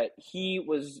seen that he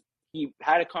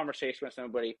had a conversation with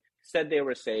somebody, said they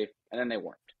were safe, and then they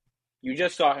weren't. You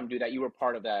just saw him do that. You were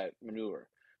part of that maneuver.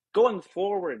 Going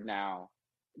forward now,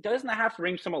 doesn't that have to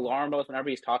ring some alarm bells whenever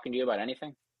he's talking to you about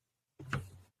anything?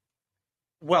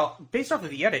 Well, based off of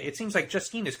the edit, it seems like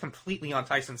Justine is completely on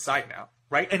Tyson's side now,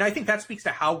 right? And I think that speaks to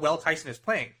how well Tyson is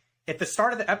playing. At the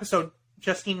start of the episode,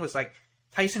 Justine was like,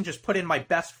 Tyson just put in my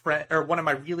best friend, or one of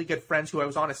my really good friends who I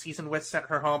was on a season with, sent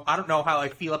her home. I don't know how I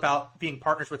feel about being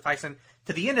partners with Tyson.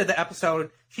 To the end of the episode,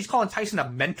 she's calling Tyson a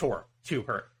mentor to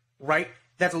her, right?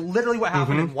 That's literally what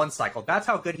happened in one cycle. That's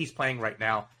how good he's playing right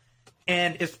now.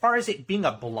 And as far as it being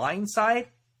a blind side,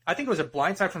 I think it was a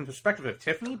blind side from the perspective of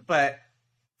Tiffany, but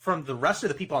from the rest of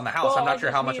the people in the house, I'm not sure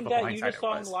how much of a blindside it was. You just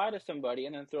saw him lie to somebody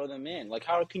and then throw them in. Like,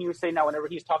 how can you say now whenever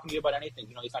he's talking to you about anything,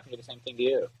 he's not going to do the same thing to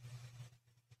you?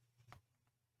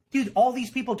 Dude, all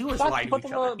these people do is lie to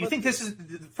each other. You think this is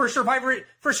for Survivor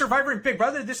and Big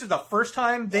Brother? This is the first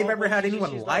time they've ever had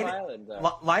anyone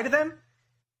lie to them,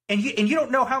 and you don't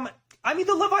know how much. I mean,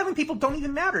 the Love Island people don't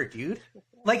even matter, dude.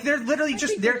 Like they're literally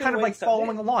they're kind of like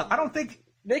following along. I don't think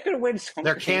they could win something.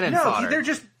 They're cannon fodder. They're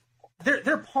just.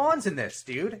 They're pawns in this,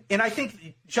 dude. And I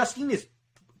think Justine is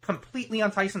completely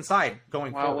on Tyson's side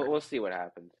going forward. Well, we'll see what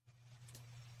happens.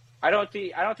 I don't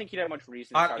think he'd have much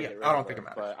reason to get rid of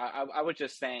her, but I was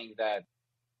just saying that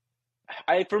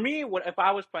for me, if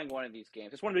I was playing one of these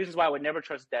games, it's one of the reasons why I would never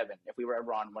trust Devin if we were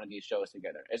ever on one of these shows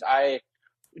together. Is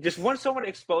just once someone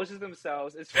exposes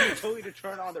themselves, it's totally to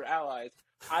turn on their allies.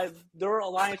 Their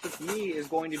alliance with me is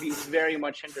going to be very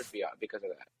much hindered because of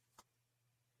that.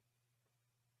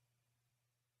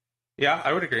 Yeah,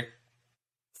 I would agree.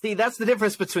 See, that's the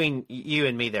difference between you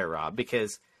and me there, Rob,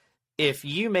 because if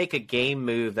you make a game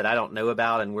move that I don't know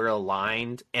about and we're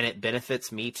aligned and it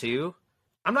benefits me too,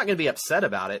 I'm not going to be upset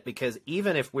about it because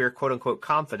even if we're quote-unquote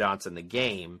confidants in the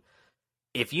game,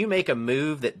 if you make a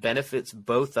move that benefits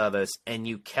both of us and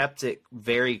you kept it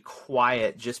very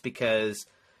quiet just because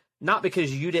not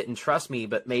because you didn't trust me,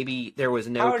 but maybe there was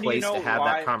no place to have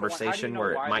that conversation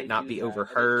where it might not be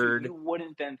overheard. You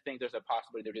wouldn't then think there's a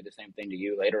possibility they'll do the same thing to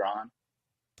you later on?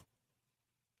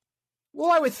 Well,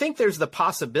 I would think there's the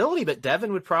possibility, but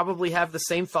Devin would probably have the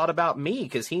same thought about me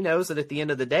because he knows that at the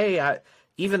end of the day,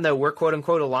 even though we're quote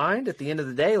unquote aligned, at the end of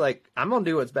the day, like, I'm going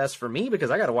to do what's best for me because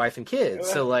I got a wife and kids.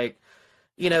 So like,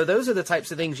 those are the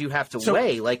types of things you have to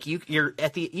weigh. Like you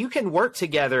can work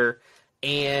together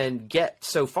and get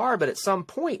so far, but at some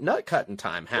point nut cutting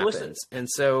time happens. And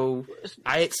so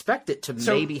I expect it to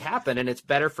maybe happen. And it's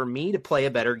better for me to play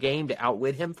a better game to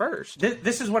outwit him first.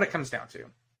 This is what it comes down to.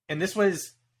 And this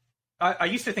was, I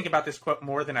used to think about this quote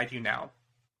more than I do now,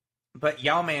 but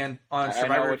Yao Man on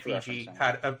Survivor Fiji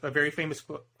had a very famous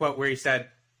quote where he said,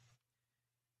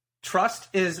 "Trust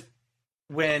is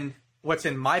when what's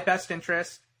in my best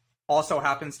interest also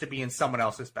happens to be in someone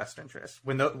else's best interest.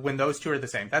 When those two are the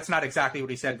same." That's not exactly what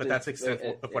he said, but that's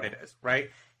example of what it is, right?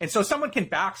 And so someone can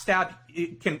backstab,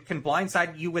 can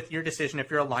blindside you with your decision if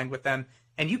you're aligned with them,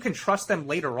 and you can trust them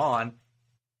later on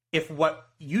if what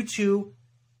you two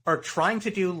are trying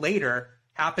to do later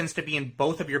happens to be in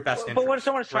both of your best interests. But what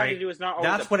someone's trying to do is not always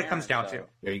That's what it comes down to.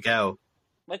 There you go.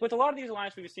 Like with a lot of these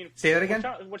alliances we've seen. Say that again?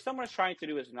 What someone is trying to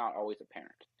do is not always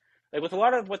apparent. Like with a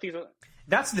lot of what these...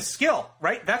 That's the skill,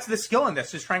 right? That's the skill in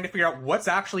this, is trying to figure out what's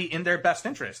actually in their best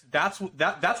interest. That's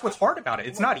what's hard about it.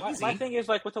 It's not easy. My thing is,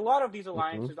 like, with a lot of these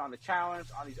alliances on the challenge,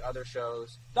 on these other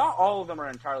shows, not all of them are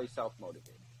entirely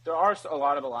self-motivated. There are a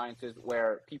lot of alliances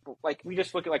where people, like, we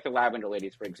just look at, like, the Lavender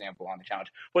Ladies, for example, on the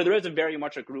challenge, where there is very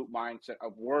much a group mindset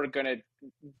of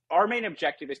our main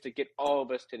objective is to get all of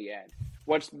us to the end.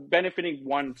 What's benefiting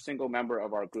one single member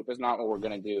of our group is not what we're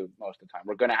going to do most of the time.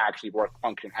 We're going to actually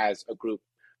function as a group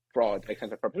for all intents and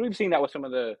purposes. We've seen that with some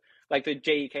of the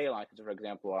JEK alliances, for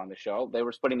example, on the show. They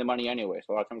were splitting the money anyway,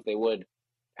 so a lot of times they would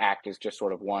act as just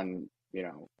sort of one,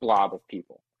 blob of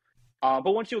people.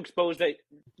 But once you expose that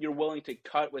you're willing to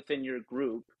cut within your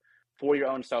group for your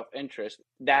own self-interest,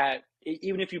 that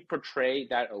even if you portray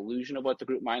that illusion of what the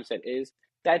group mindset is,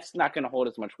 that's not going to hold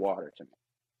as much water to me.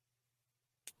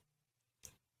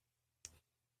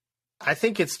 I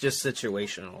think it's just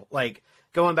situational. Like,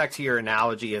 going back to your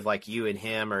analogy of like you and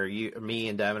him, or me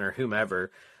and Devin, or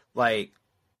whomever, like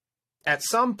at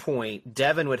some point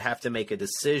Devin would have to make a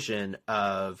decision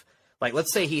of, like,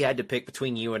 let's say he had to pick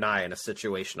between you and I in a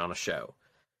situation on a show.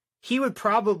 He would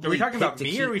probably. Are we talking about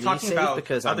me, or are we talking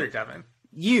about other Devin?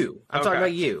 You. I'm talking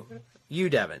about you. You,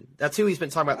 Devin. That's who he's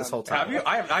been talking about this whole time. Have you?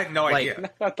 I have no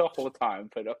idea. Not the whole time,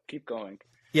 but keep going.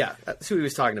 Yeah, that's who he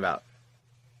was talking about.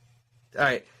 All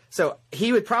right. So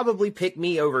he would probably pick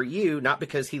me over you, not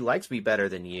because he likes me better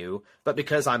than you, but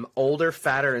because I'm older,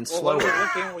 fatter, and slower.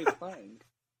 What game are we playing?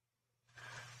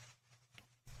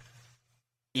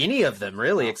 Any of them,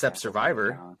 really, except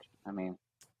Survivor. I mean,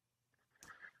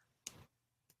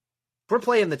 we're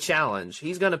playing the challenge.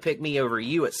 He's going to pick me over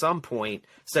you at some point,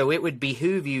 so it would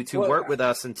behoove you to work with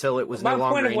us until it was no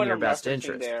longer in your best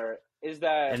interest. There is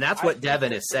that, and that's what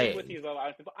Devin is saying. With these people,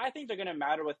 I think they're going to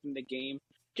matter within the game,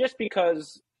 just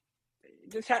because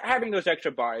just having those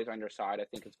extra buys on your side, I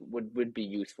think would be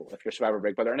useful if you're Survivor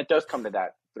Big Brother, and it does come to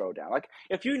that throwdown. Like,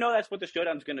 if you know that's what the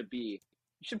showdown's going to be,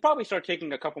 you should probably start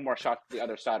taking a couple more shots to the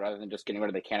other side rather than just getting rid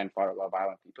of the cannon fodder Love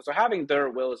Island people. So having their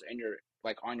wills in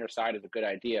on your side is a good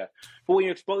idea. But when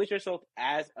you expose yourself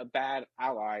as a bad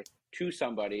ally to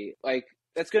somebody, like,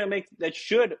 that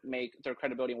should make their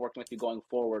credibility in working with you going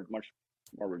forward much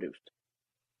more reduced.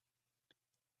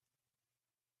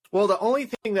 Well, the only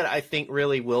thing that I think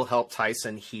really will help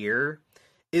Tyson here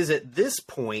is at this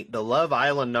point, the Love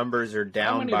Island numbers are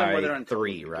down by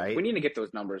 3, right? We need to get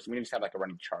those numbers. We need to have like a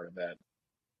running chart of that.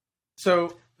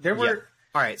 So there were. Yeah.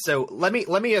 All right, so let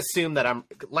me assume that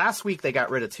last week they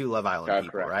got rid of 2 Love Island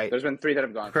people, correct. right? There's been 3 that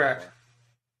have gone. Correct.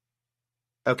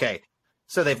 Okay,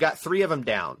 so they've got 3 of them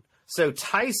down. So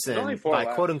Tyson, by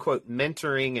quote unquote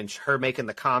mentoring and her making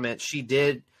the comment she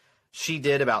did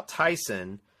about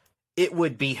Tyson, it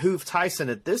would behoove Tyson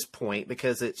at this point,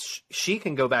 because she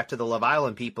can go back to the Love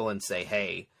Island people and say,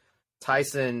 hey,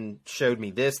 Tyson showed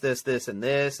me this, this, this, and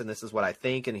this is what I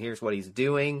think, and here's what he's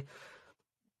doing.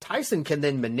 Tyson can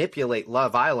then manipulate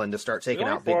Love Island to start taking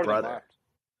out Big Brother.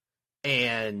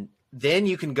 And then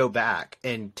you can go back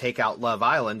and take out Love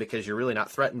Island because you're really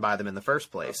not threatened by them in the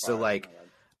first place. So, like,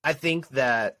 I think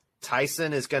that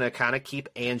Tyson is going to kind of keep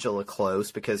Angela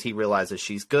close because he realizes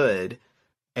she's good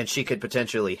and she could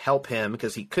potentially help him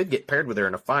because he could get paired with her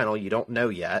in a final. You don't know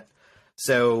yet.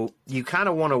 So you kind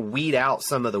of want to weed out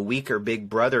some of the weaker Big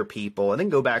Brother people and then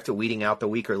go back to weeding out the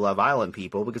weaker Love Island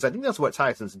people, because I think that's what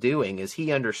Tyson's doing. Is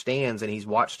he understands and he's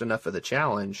watched enough of the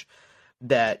challenge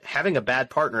that having a bad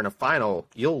partner in a final,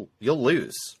 you'll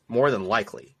lose more than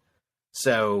likely.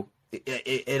 So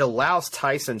it allows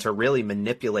Tyson to really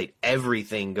manipulate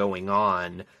everything going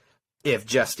on if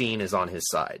Justine is on his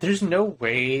side. There's no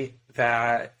way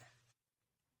that...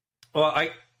 Well,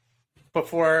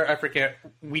 before I forget,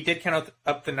 we did count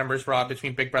up the numbers, Rob,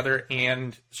 between Big Brother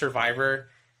and Survivor.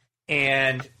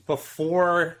 And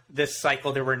before this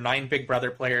cycle, there were 9 Big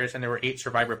Brother players and there were 8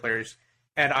 Survivor players.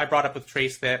 And I brought up with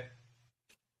Trace that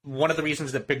one of the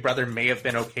reasons that Big Brother may have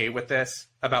been okay with this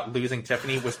about losing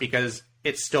Tiffany was because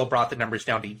it still brought the numbers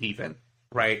down to even,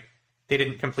 right? They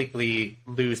didn't completely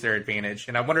lose their advantage.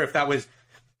 And I wonder if that was...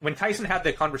 When Tyson had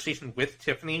the conversation with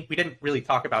Tiffany, we didn't really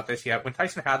talk about this yet. When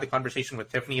Tyson had the conversation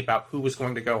with Tiffany about who was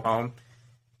going to go home,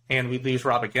 and we lose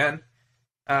Rob again,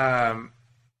 when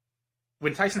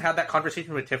Tyson had that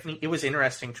conversation with Tiffany, it was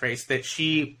interesting, Trace, that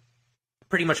she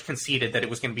pretty much conceded that it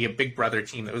was going to be a Big Brother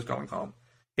team that was going home.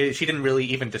 She didn't really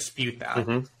even dispute that.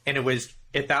 Mm-hmm. And it was,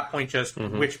 at that point, just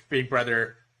which Big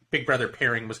Brother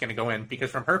pairing was going to go in.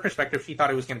 Because from her perspective, she thought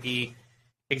it was going to be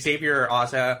Xavier or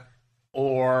Azah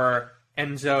or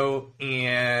Enzo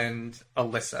and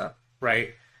Alyssa,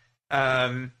 right?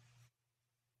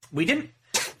 We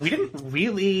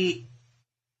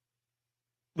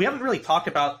haven't really talked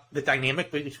about the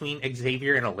dynamic between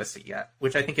Xavier and Alyssa yet,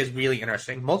 which I think is really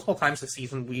interesting. Multiple times this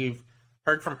season, we've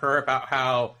heard from her about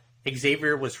how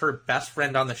Xavier was her best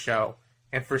friend on the show,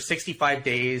 and for 65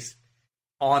 days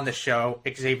on the show,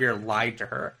 Xavier lied to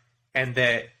her, and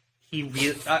that he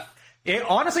really... it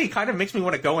honestly kind of makes me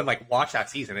want to go and watch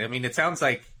that season. I mean, it sounds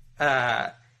like...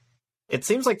 It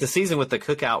seems like the season with the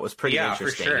cookout was pretty interesting,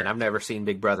 for sure. And I've never seen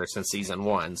Big Brother since season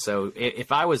 1. So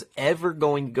if I was ever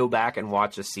going to go back and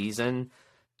watch a season,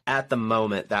 at the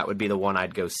moment, that would be the one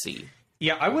I'd go see.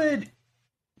 Yeah, I would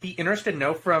be interested to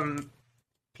know from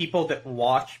people that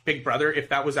watch Big Brother if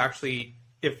that was actually...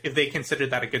 if they considered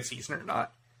that a good season or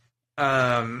not.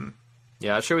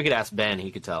 Yeah, I'm sure we could ask Ben.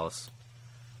 He could tell us.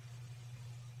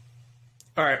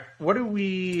 All right, what else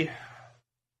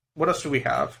do we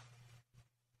have?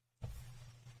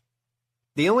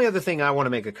 The only other thing I want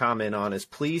to make a comment on is,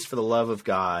 please, for the love of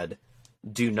God,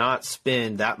 do not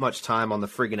spend that much time on the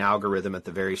friggin' algorithm at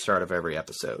the very start of every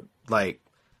episode.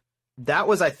 That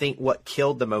was, I think, what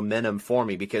killed the momentum for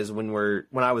me, because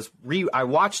I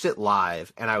watched it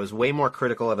live, and I was way more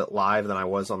critical of it live than I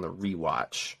was on the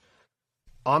rewatch.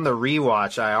 On the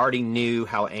rewatch, I already knew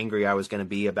how angry I was going to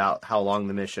be about how long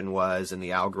the mission was and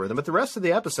the algorithm, but the rest of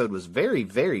the episode was very,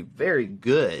 very, very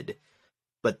good.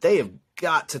 But they have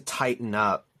got to tighten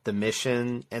up the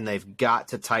mission, and they've got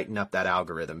to tighten up that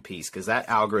algorithm piece, because that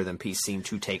algorithm piece seemed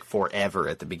to take forever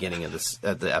at the beginning of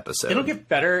the episode. It'll get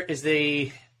better as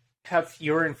they have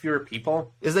fewer and fewer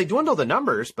people. As they dwindle the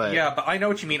numbers, but... Yeah, but I know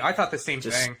what you mean. I thought the same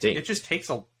thing. It just takes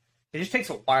a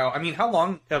while. I mean, how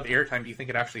long of airtime do you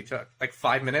think it actually took?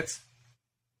 5 minutes?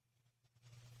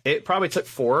 It probably took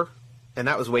 4, and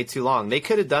that was way too long. They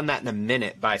could have done that in a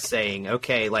minute by saying,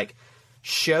 okay,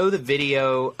 show the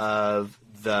video of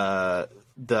the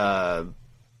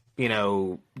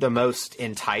most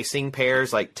enticing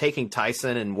pairs, taking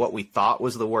Tyson and what we thought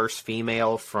was the worst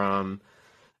female from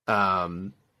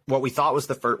what we thought was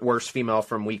the worst female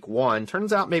from week 1.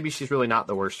 Turns out maybe she's really not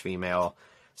the worst female.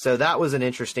 So that was an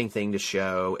interesting thing to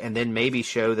show, and then maybe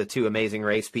show the 2 Amazing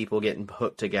Race people getting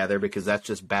hooked together, because that's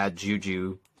just bad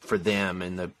juju for them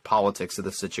and the politics of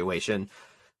the situation.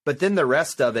 But then the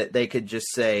rest of it, they could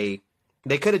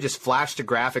have just flashed a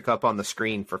graphic up on the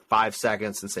screen for 5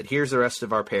 seconds and said, here's the rest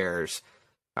of our pairs.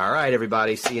 All right,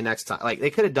 everybody, see you next time.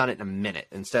 They could have done it in a minute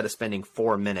instead of spending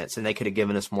 4 minutes, and they could have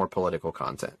given us more political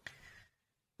content.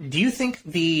 Do you think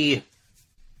the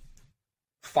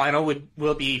final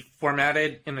will be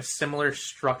formatted in a similar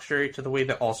structure to the way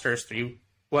that All Stars 3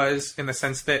 was, in the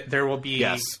sense that there will be...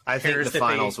 Yes, I think the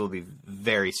finals will be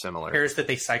very similar. Pairs that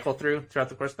they cycle throughout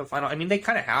the course of the final. I mean, they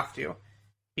kind of have to.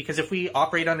 Because if we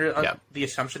operate under the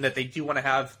assumption that they do want to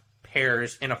have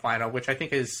pairs in a final, which I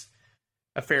think is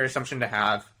a fair assumption to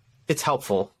have... It's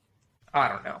helpful. I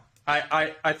don't know.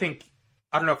 I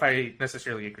don't know if I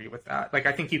necessarily agree with that.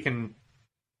 I think you can...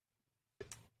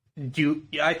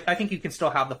 I think you can still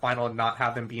have the final and not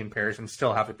have them be in pairs and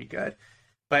still have it be good.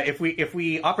 But if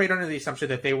we operate under the assumption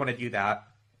that they want to do that,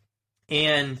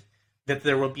 and that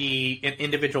there will be an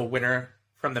individual winner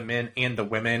from the men and the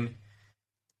women,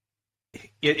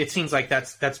 it seems like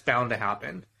that's bound to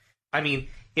happen. I mean,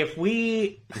 if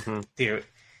we do,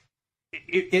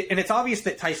 and it's obvious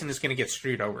that Tyson is going to get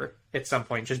screwed over at some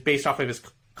point, just based off of his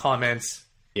comments.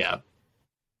 Yeah.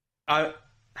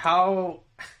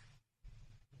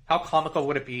 How comical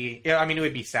would it be? Yeah, I mean, it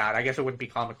would be sad. I guess it wouldn't be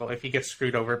comical if he gets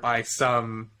screwed over by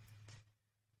some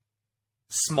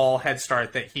small head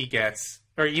start that he gets.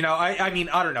 Or, I mean,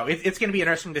 I don't know. It's going to be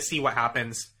interesting to see what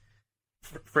happens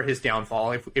for his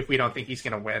downfall if we don't think he's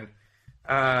going to win.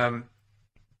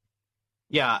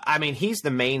 Yeah, I mean, he's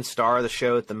the main star of the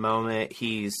show at the moment.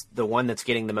 He's the one that's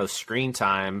getting the most screen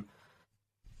time.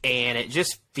 And it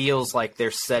just feels like they're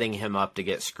setting him up to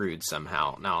get screwed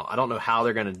somehow. Now, I don't know how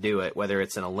they're going to do it, whether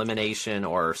it's an elimination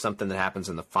or something that happens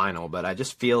in the final, but I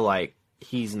just feel like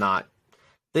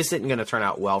this isn't going to turn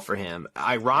out well for him.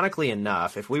 Ironically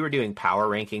enough, if we were doing power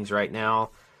rankings right now,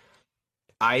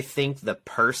 I think the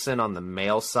person on the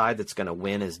male side that's going to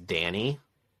win is Danny,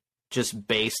 just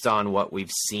based on what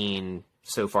we've seen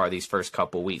so far these first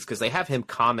couple weeks, because they have him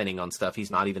commenting on stuff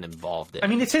he's not even involved in. I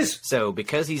mean, it's his... So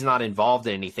because he's not involved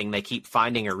in anything, they keep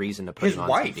finding a reason to put his him on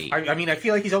wife. TV. I mean, I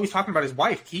feel like he's always talking about his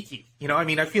wife, Kiki. I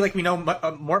mean, I feel like we know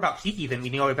more about Kiki than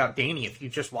we know about Danny if you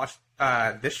just watched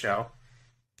this show.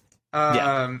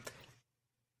 Yeah.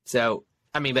 So,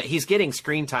 I mean, but he's getting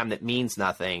screen time that means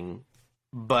nothing,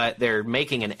 but they're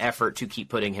making an effort to keep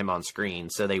putting him on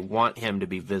screen, so they want him to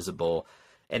be visible.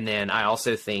 And then I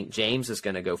also think James is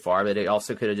going to go far, but it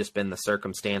also could have just been the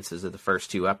circumstances of the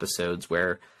first 2 episodes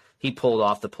where he pulled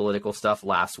off the political stuff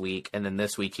last week, and then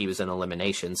this week he was in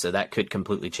elimination, so that could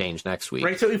completely change next week.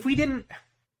 Right, so if we didn't...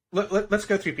 Let's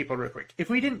go through people real quick. If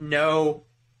we didn't know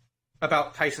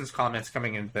about Tyson's comments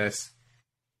coming into this,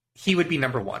 he would be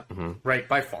number 1, right,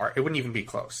 by far. It wouldn't even be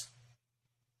close.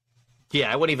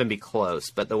 Yeah, it wouldn't even be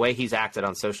close, but the way he's acted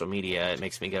on social media, it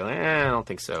makes me go, I don't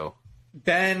think so.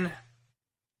 Then...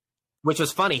 Which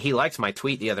was funny. He liked my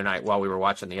tweet the other night while we were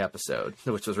watching the episode,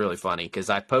 which was really funny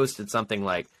because I posted something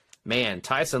like, man,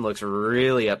 Tyson looks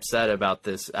really upset about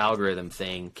this algorithm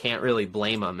thing. Can't really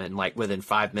blame him. And like within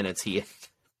 5 minutes, he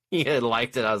had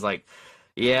liked it. I was like,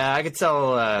 yeah, I could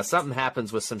tell something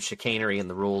happens with some chicanery in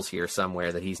the rules here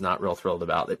somewhere that he's not real thrilled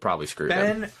about. That probably screwed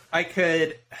him. I'm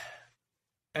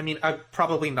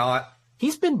probably not.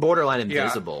 He's been borderline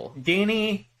invisible. Yeah.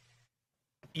 Danny...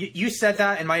 You said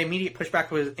that, and my immediate pushback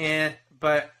was,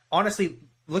 but honestly,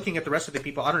 looking at the rest of the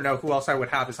people, I don't know who else I would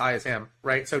have as high as him,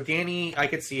 right? So Danny, I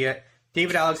could see it.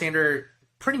 David Alexander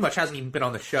pretty much hasn't even been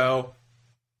on the show.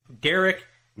 Derek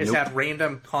has had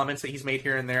random comments that he's made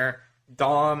here and there.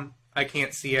 Dom, I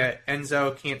can't see it.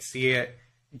 Enzo, can't see it.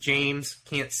 James,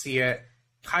 can't see it.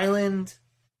 Kyland,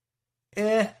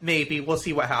 maybe. We'll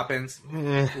see what happens.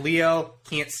 Leo,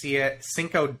 can't see it.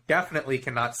 Cinco definitely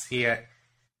cannot see it.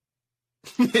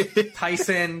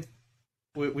 Tyson,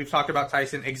 we've talked about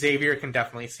Tyson. Xavier can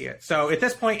definitely see it. So at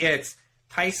this point, it's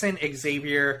Tyson,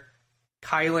 Xavier,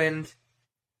 Kyland,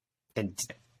 and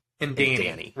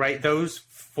Danny, right? Those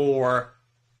 4.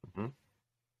 Mm-hmm.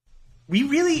 We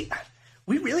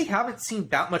really haven't seen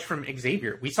that much from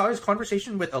Xavier. We saw his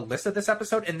conversation with Alyssa this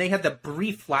episode, and they had the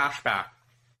brief flashback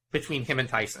between him and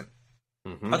Tyson.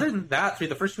 Mm-hmm. Other than that, through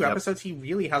the first 2 episodes, he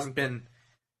really hasn't been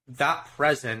that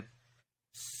present.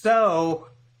 So,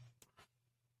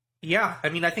 yeah, I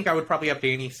mean, I think I would probably have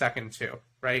Danny second too,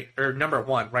 right? Or number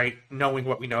 1, right? Knowing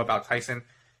what we know about Tyson.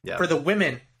 Yeah. For the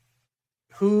women,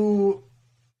 who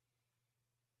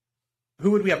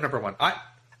would we have number 1?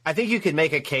 I think you could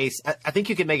make a case. I think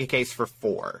you could make a case for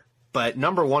 4, but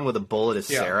number 1 with a bullet is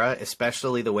Sarah,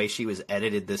 especially the way she was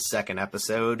edited this second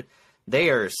episode.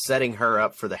 They are setting her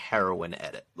up for the heroine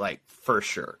edit, like for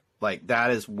sure. Like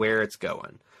that is where it's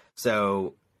going.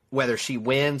 So. Whether she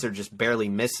wins or just barely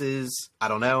misses, I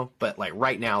don't know. But like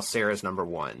right now, Sarah's number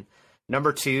 1.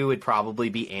 Number 2 would probably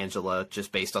be Angela,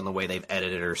 just based on the way they've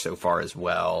edited her so far as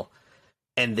well.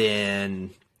 And then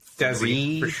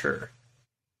Desi, for sure.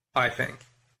 I think.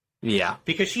 Yeah.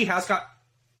 Because she has got...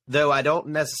 Though I don't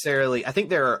necessarily... I think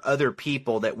there are other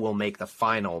people that will make the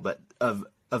final, but of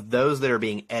those that are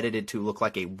being edited to look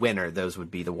like a winner, those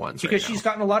would be the ones. Because she's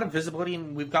gotten a lot of visibility,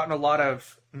 and we've gotten a lot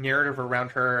of narrative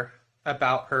around her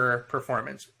about her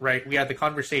performance, right? We had the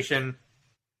conversation,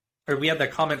 or we had the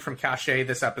comment from Cache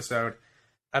this episode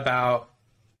about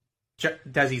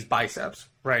Desi's biceps,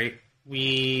 right?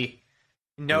 We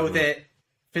know that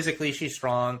physically she's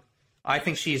strong. I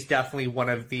think she's definitely one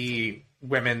of the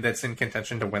women that's in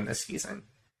contention to win this season,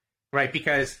 right?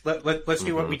 Because let's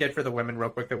do what we did for the women real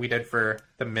quick that we did for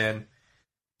the men.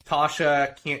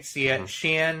 Tasha, can't see it.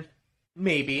 Shan,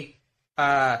 maybe.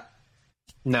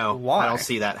 No, why? I don't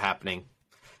see that happening.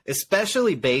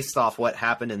 Especially based off what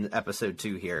happened in episode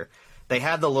 2 here. They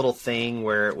had the little thing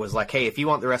where it was like, hey, if you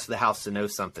want the rest of the house to know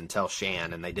something, tell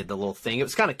Shan. And they did the little thing. It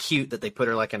was kind of cute that they put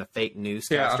her like in a fake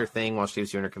newscaster thing while she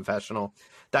was doing her confessional.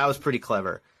 That was pretty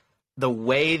clever. The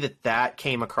way that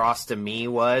came across to me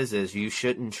is you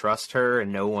shouldn't trust her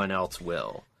and no one else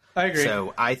will. I agree.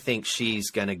 So I think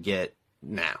she's going to get...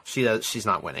 she's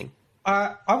not winning.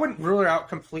 I wouldn't rule her out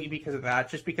completely because of that,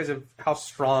 just because of how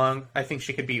strong I think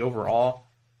she could be overall.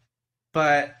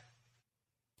 But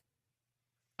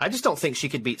I just don't think she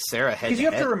could beat Sarah head to head. Because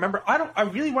you have to remember, I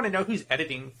really want to know who's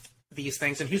editing these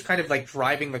things and who's kind of like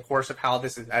driving the course of how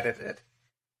this is edited.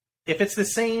 If it's the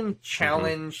same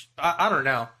challenge, I don't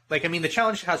know. Like, I mean, the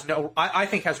challenge has I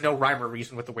think has no rhyme or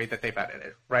reason with the way that they've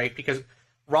edited, right? Because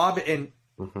Rob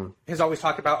has always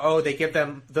talked about, they give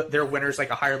them their winners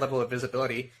like a higher level of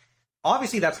visibility.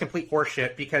 Obviously, that's complete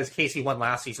horseshit because Casey won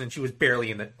last season and she was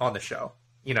barely on the show.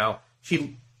 You know,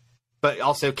 but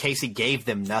also Casey gave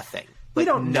them nothing. We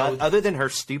don't know other than her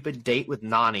stupid date with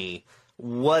Nany.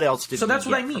 What else did? So that's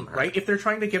what I mean, right? If they're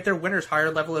trying to give their winners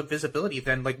higher level of visibility,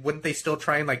 then like wouldn't they still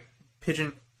try and like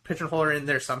pigeonhole her in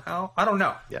there somehow? I don't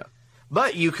know. Yeah,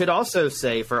 but you could also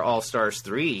say for All Stars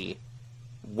 3,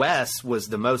 Wes was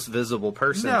the most visible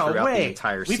person throughout the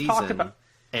entire season.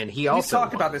 And he also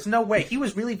talked about this. No way. He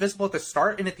was really visible at the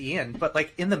start and at the end, but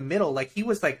like in the middle, like he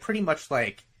was like pretty much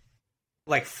like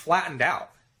flattened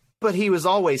out. But he was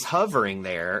always hovering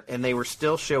there, and they were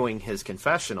still showing his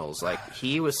confessionals. Like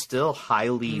he was still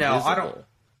highly visible. I don't.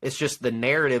 It's just the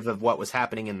narrative of what was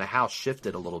happening in the house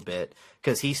shifted a little bit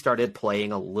because he started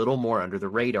playing a little more under the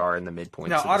radar in the midpoints of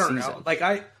the season. No, I don't know. Like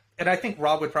I think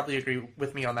Rob would probably agree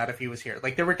with me on that if he was here.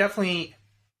 Like there were definitely.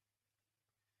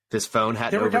 His phone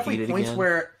hadn't overheated again. There were definitely points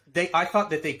where I thought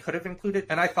that they could have included,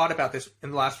 and I thought about this in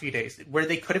the last few days, where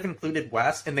they could have included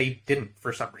Wes, and they didn't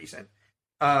for some reason.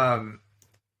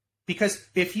 Because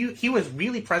he was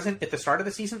really present at the start of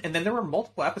the season, and then there were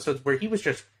multiple episodes where he was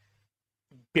just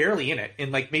barely in it,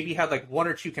 and like maybe had like one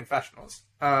or two confessionals.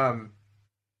 So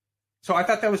I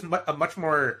thought that was a much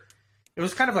more. It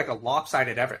was kind of like a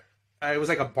lopsided edit. It was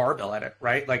like a barbell edit,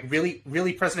 right? Like really,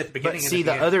 really present at the beginning. But see,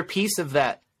 the other piece of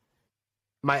that.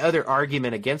 My other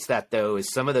argument against that, though,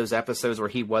 is some of those episodes where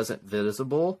he wasn't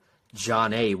visible,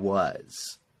 Jonna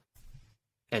was.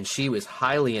 And she was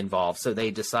highly involved, so they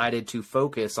decided to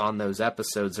focus on those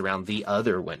episodes around the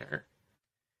other winner.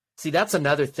 See, that's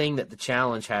another thing that the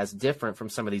challenge has different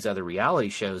from some of these other reality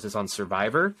shows is on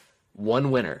Survivor, one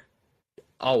winner.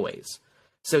 Always.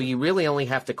 So you really only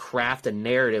have to craft a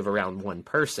narrative around one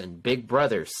person. Big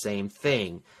Brother, same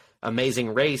thing.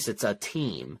 Amazing Race, it's a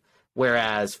team.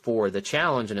 Whereas for the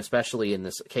challenge, and especially in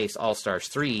this case, All Stars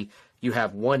 3, you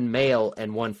have one male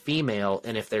and one female,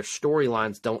 and if their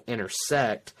storylines don't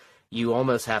intersect, you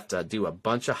almost have to do a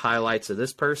bunch of highlights of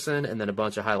this person and then a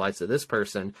bunch of highlights of this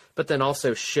person, but then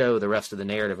also show the rest of the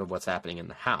narrative of what's happening in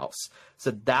the house.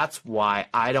 So that's why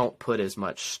I don't put as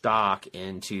much stock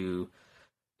into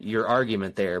your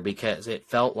argument there, because it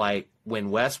felt like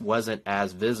when Wes wasn't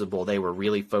as visible, they were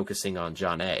really focusing on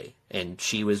Jonna, and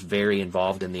she was very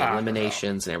involved in the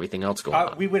eliminations and everything else going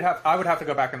on. I would have to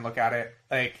go back and look at it.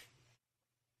 Like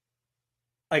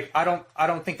I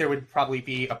don't think there would probably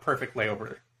be a perfect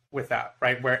layover with that,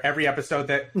 right? Where every episode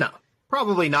that no,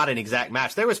 probably not an exact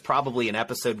match. There was probably an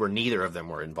episode where neither of them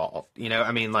were involved. You know,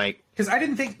 I mean, like because I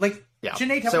didn't think like. Yeah.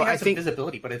 Jonna definitely had some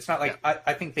visibility, but it's not like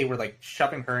I think they were like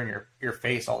shoving her in your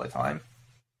face all the time.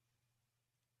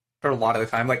 For a lot of the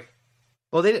time.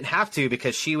 Well, they didn't have to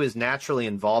because she was naturally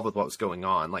involved with what was going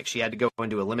on. Like she had to go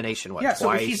into elimination twice. So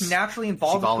if she's naturally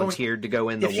involved, she volunteered to go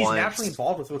in the once. If she's naturally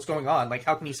involved with what's going on, like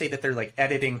how can you say that they're like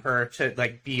editing her to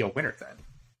like be a winner then?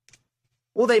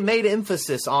 Well, they made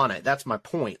emphasis on it. That's my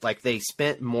point. Like, they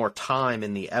spent more time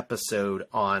in the episode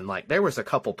on, like, there was a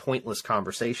couple pointless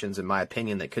conversations, in my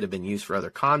opinion, that could have been used for other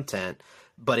content,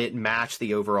 but it matched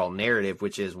the overall narrative,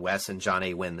 which is Wes and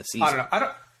Jonna win the season. I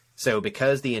don't. So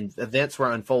because the events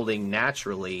were unfolding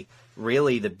naturally,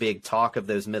 really the big talk of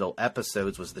those middle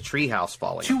episodes was the treehouse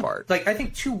falling apart. Like, I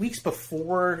think 2 weeks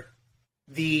before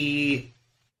the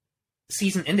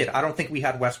season ended, I don't think we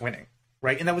had Wes winning.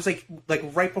 Right, and that was like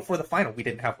right before the final, we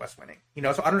didn't have Wes winning. You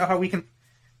know, so I don't know how we can.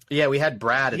 Yeah, we had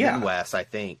Brad and then Wes. I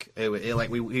think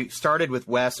we started with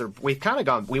Wes, or we've kind of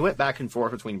gone. We went back and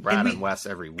forth between Brad and Wes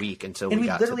every week until we got to the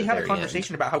very end. And we literally had a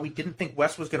conversation about how we didn't think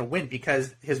Wes was going to win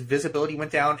because his visibility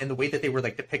went down and the way that they were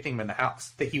like depicting him in the house,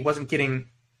 that he wasn't getting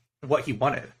what he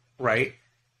wanted. Right.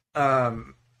 I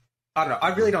don't know.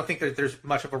 I really don't think that there's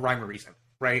much of a rhyme or reason.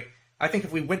 Right. I think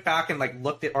if we went back and like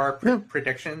looked at our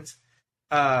predictions.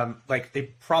 Like they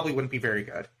probably wouldn't be very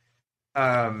good.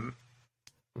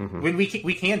 When we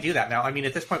can do that now. I mean,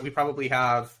 at this point, we probably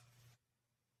have.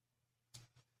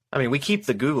 I mean, we keep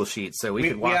the Google sheet, so we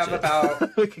could watch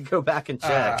it. We could go back and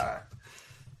check.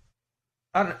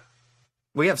 I don't know.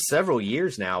 We have several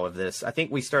years now of this. I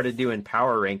think we started doing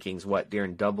power rankings,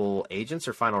 during Double Agents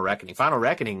or Final Reckoning? Final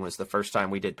Reckoning was the first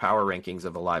time we did power rankings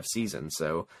of a live season,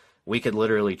 so we could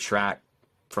literally track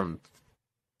from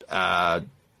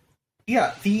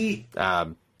Yeah, the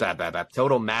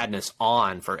Total Madness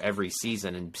on for every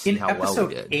season and see how well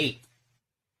we did. In episode 8,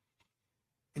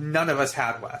 none of us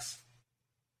had Wes.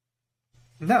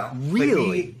 No.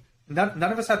 Really? None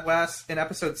of us had Wes. In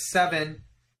episode 7,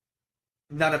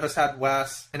 none of us had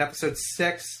Wes. In episode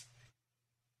 6,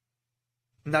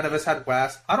 none of us had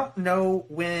Wes. I don't know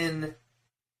when...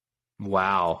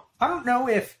 Wow. I don't know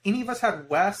if any of us had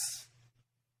Wes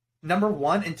number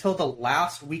 1 until the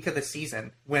last week of the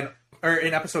season, or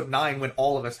in episode 9, when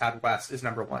all of us had Wes is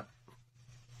number 1.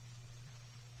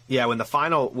 Yeah,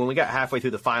 when we got halfway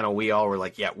through the final, we all were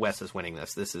like, yeah, Wes is winning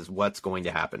this. This is what's going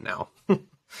to happen now.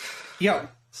 Yeah.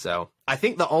 So I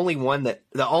think the only one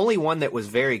that was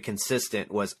very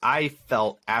consistent was, I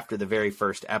felt after the very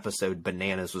first episode,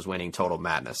 Bananas was winning Total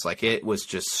Madness. Like, it was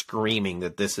just screaming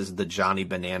that this is the Johnny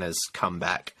Bananas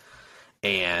comeback.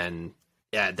 And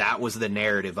yeah, that was the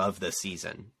narrative of the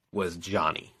season, was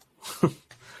Johnny.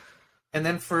 And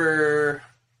then for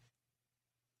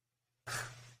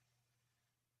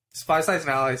Spy Sides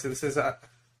and Allies, this is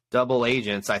Double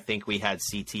Agents, I think we had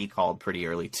CT called pretty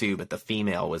early too, but the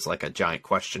female was like a giant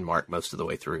question mark most of the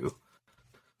way through.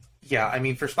 Yeah, I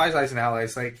mean, for Spy Sides and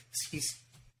Allies, like,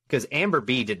 because Amber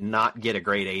B did not get a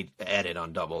great edit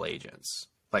on Double Agents.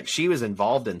 Like, she was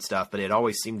involved in stuff, but it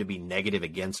always seemed to be negative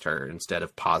against her instead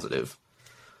of positive.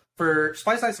 For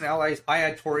Spy Sides and Allies, I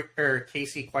had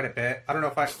Casey quite a bit. I don't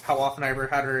know how often I ever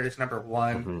had her as number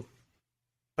 1. Mm-hmm.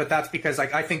 But that's because,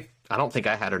 like, I don't think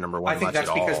I had her number 1 I think much that's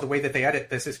at because all. the way that they edit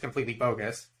this is completely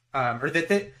bogus.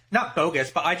 Not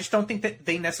bogus, but I just don't think that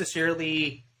they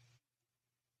necessarily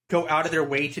go out of their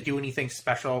way to do anything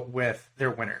special with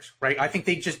their winners, right? I think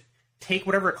they just take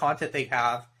whatever content they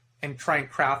have and try and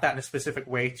craft that in a specific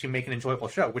way to make an enjoyable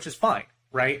show, which is fine,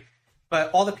 right?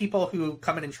 But all the people who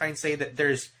come in and try and say that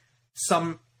there's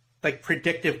some, like,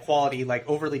 predictive quality, like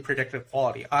overly predictive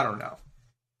quality, I don't know.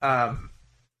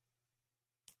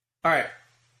 All right.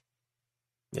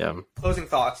 Yeah. Closing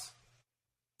thoughts.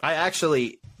 I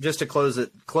actually, just to close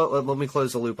it, let me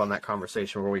close the loop on that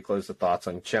conversation where we close the thoughts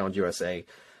on Challenge USA.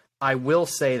 I will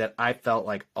say that I felt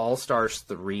like All Stars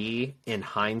 3, in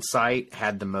hindsight,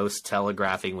 had the most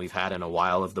telegraphing we've had in a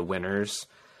while of the winners,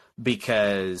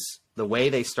 because the way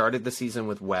they started the season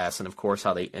with Wes, and of course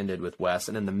how they ended with Wes,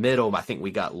 and in the middle, I think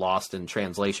we got lost in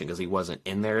translation because he wasn't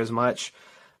in there as much.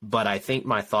 But I think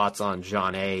my thoughts on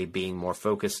John A being more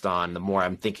focused on, the more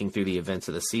I'm thinking through the events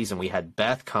of the season, we had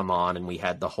Beth come on and we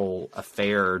had the whole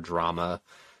affair drama,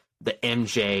 the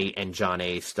MJ and John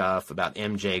A stuff about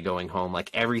MJ going home.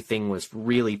 Like, everything was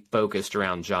really focused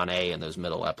around John A in those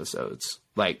middle episodes.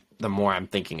 Like, the more I'm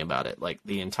thinking about it, like,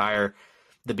 the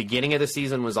beginning of the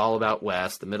season was all about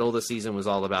Wes, the middle of the season was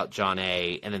all about John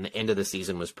A, and then the end of the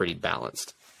season was pretty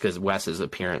balanced because Wes's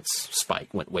appearance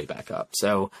spike went way back up.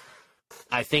 So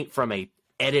I think from a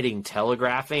editing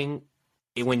telegraphing,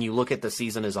 when you look at the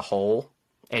season as a whole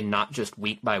and not just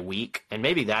week by week, and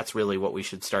maybe that's really what we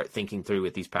should start thinking through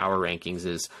with these power rankings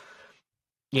is,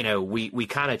 you know, we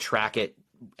kind of track it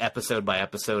episode by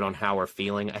episode on how we're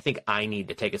feeling. I think I need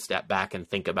to take a step back and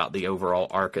think about the overall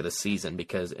arc of the season,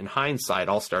 because in hindsight,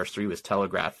 All Stars 3 was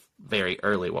telegraphed very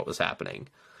early what was happening.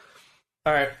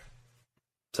 All right.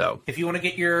 So if you want to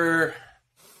get your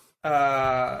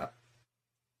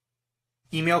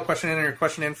email question in, or your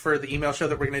question in for the email show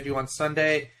that we're going to do on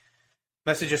Sunday,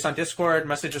 message us on Discord,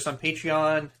 message us on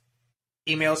Patreon,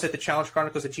 email us at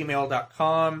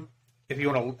thechallengechronicles@gmail.com. If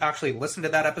you want to actually listen to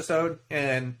that episode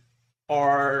and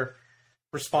our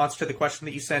response to the question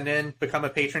that you send in, become a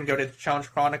patron, go to the Challenge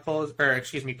Chronicles,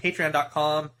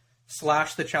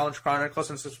 patreon.com/The Challenge Chronicles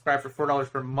and subscribe for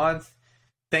 $4 per month.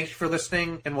 Thank you for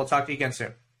listening, and we'll talk to you again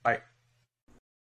soon.